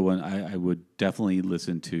Julia one I would definitely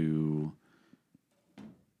listen to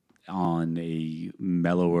on a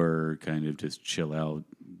mellower kind of just chill out,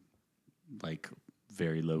 like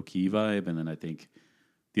very low key vibe, and then I think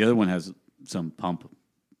the other one has some pump,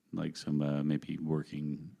 like some maybe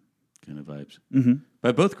working kind of vibes. Mm-hmm.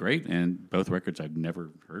 But both great, and both records I've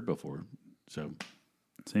never heard before. So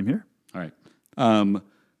Same here. all right.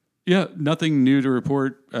 Yeah, nothing new to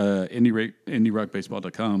report.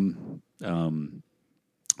 IndieRockBaseball.com.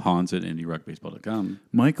 Hans at IndieRockBaseball.com.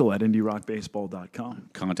 Michael at IndieRockBaseball.com.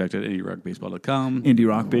 Contact at IndieRockBaseball.com. Indie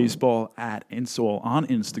Rock Baseball on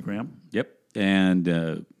Instagram. Yep.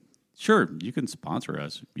 And sure, you can sponsor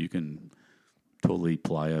us. You can totally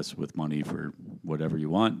ply us with money for whatever you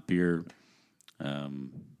want. Beer.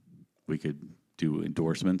 We could do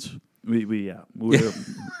endorsements. We're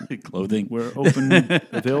Clothing. we're open,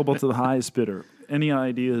 available to the highest bidder. Any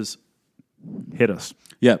ideas? Hit us.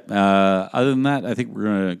 Yeah. Other than that, I think we're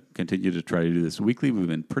going to continue to try to do this weekly. We've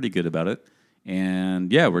been pretty good about it.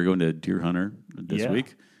 And yeah, we're going to Deer Hunter this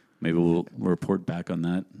week. Maybe we'll report back on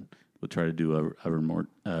that. We'll try to do a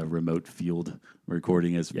remote field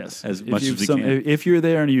recording as much as we can. If you're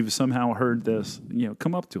there and you've somehow heard this,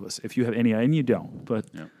 come up to us. If you have any, and you don't, but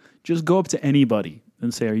just go up to anybody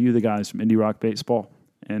and say, "Are you the guys from Indie Rock Baseball?"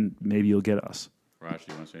 And maybe you'll get us. Raj,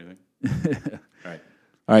 do you want to say anything? All right.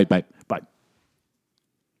 All right, bye. Bye.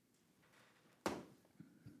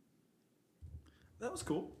 That was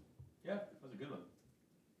cool. Yeah, that was a good one.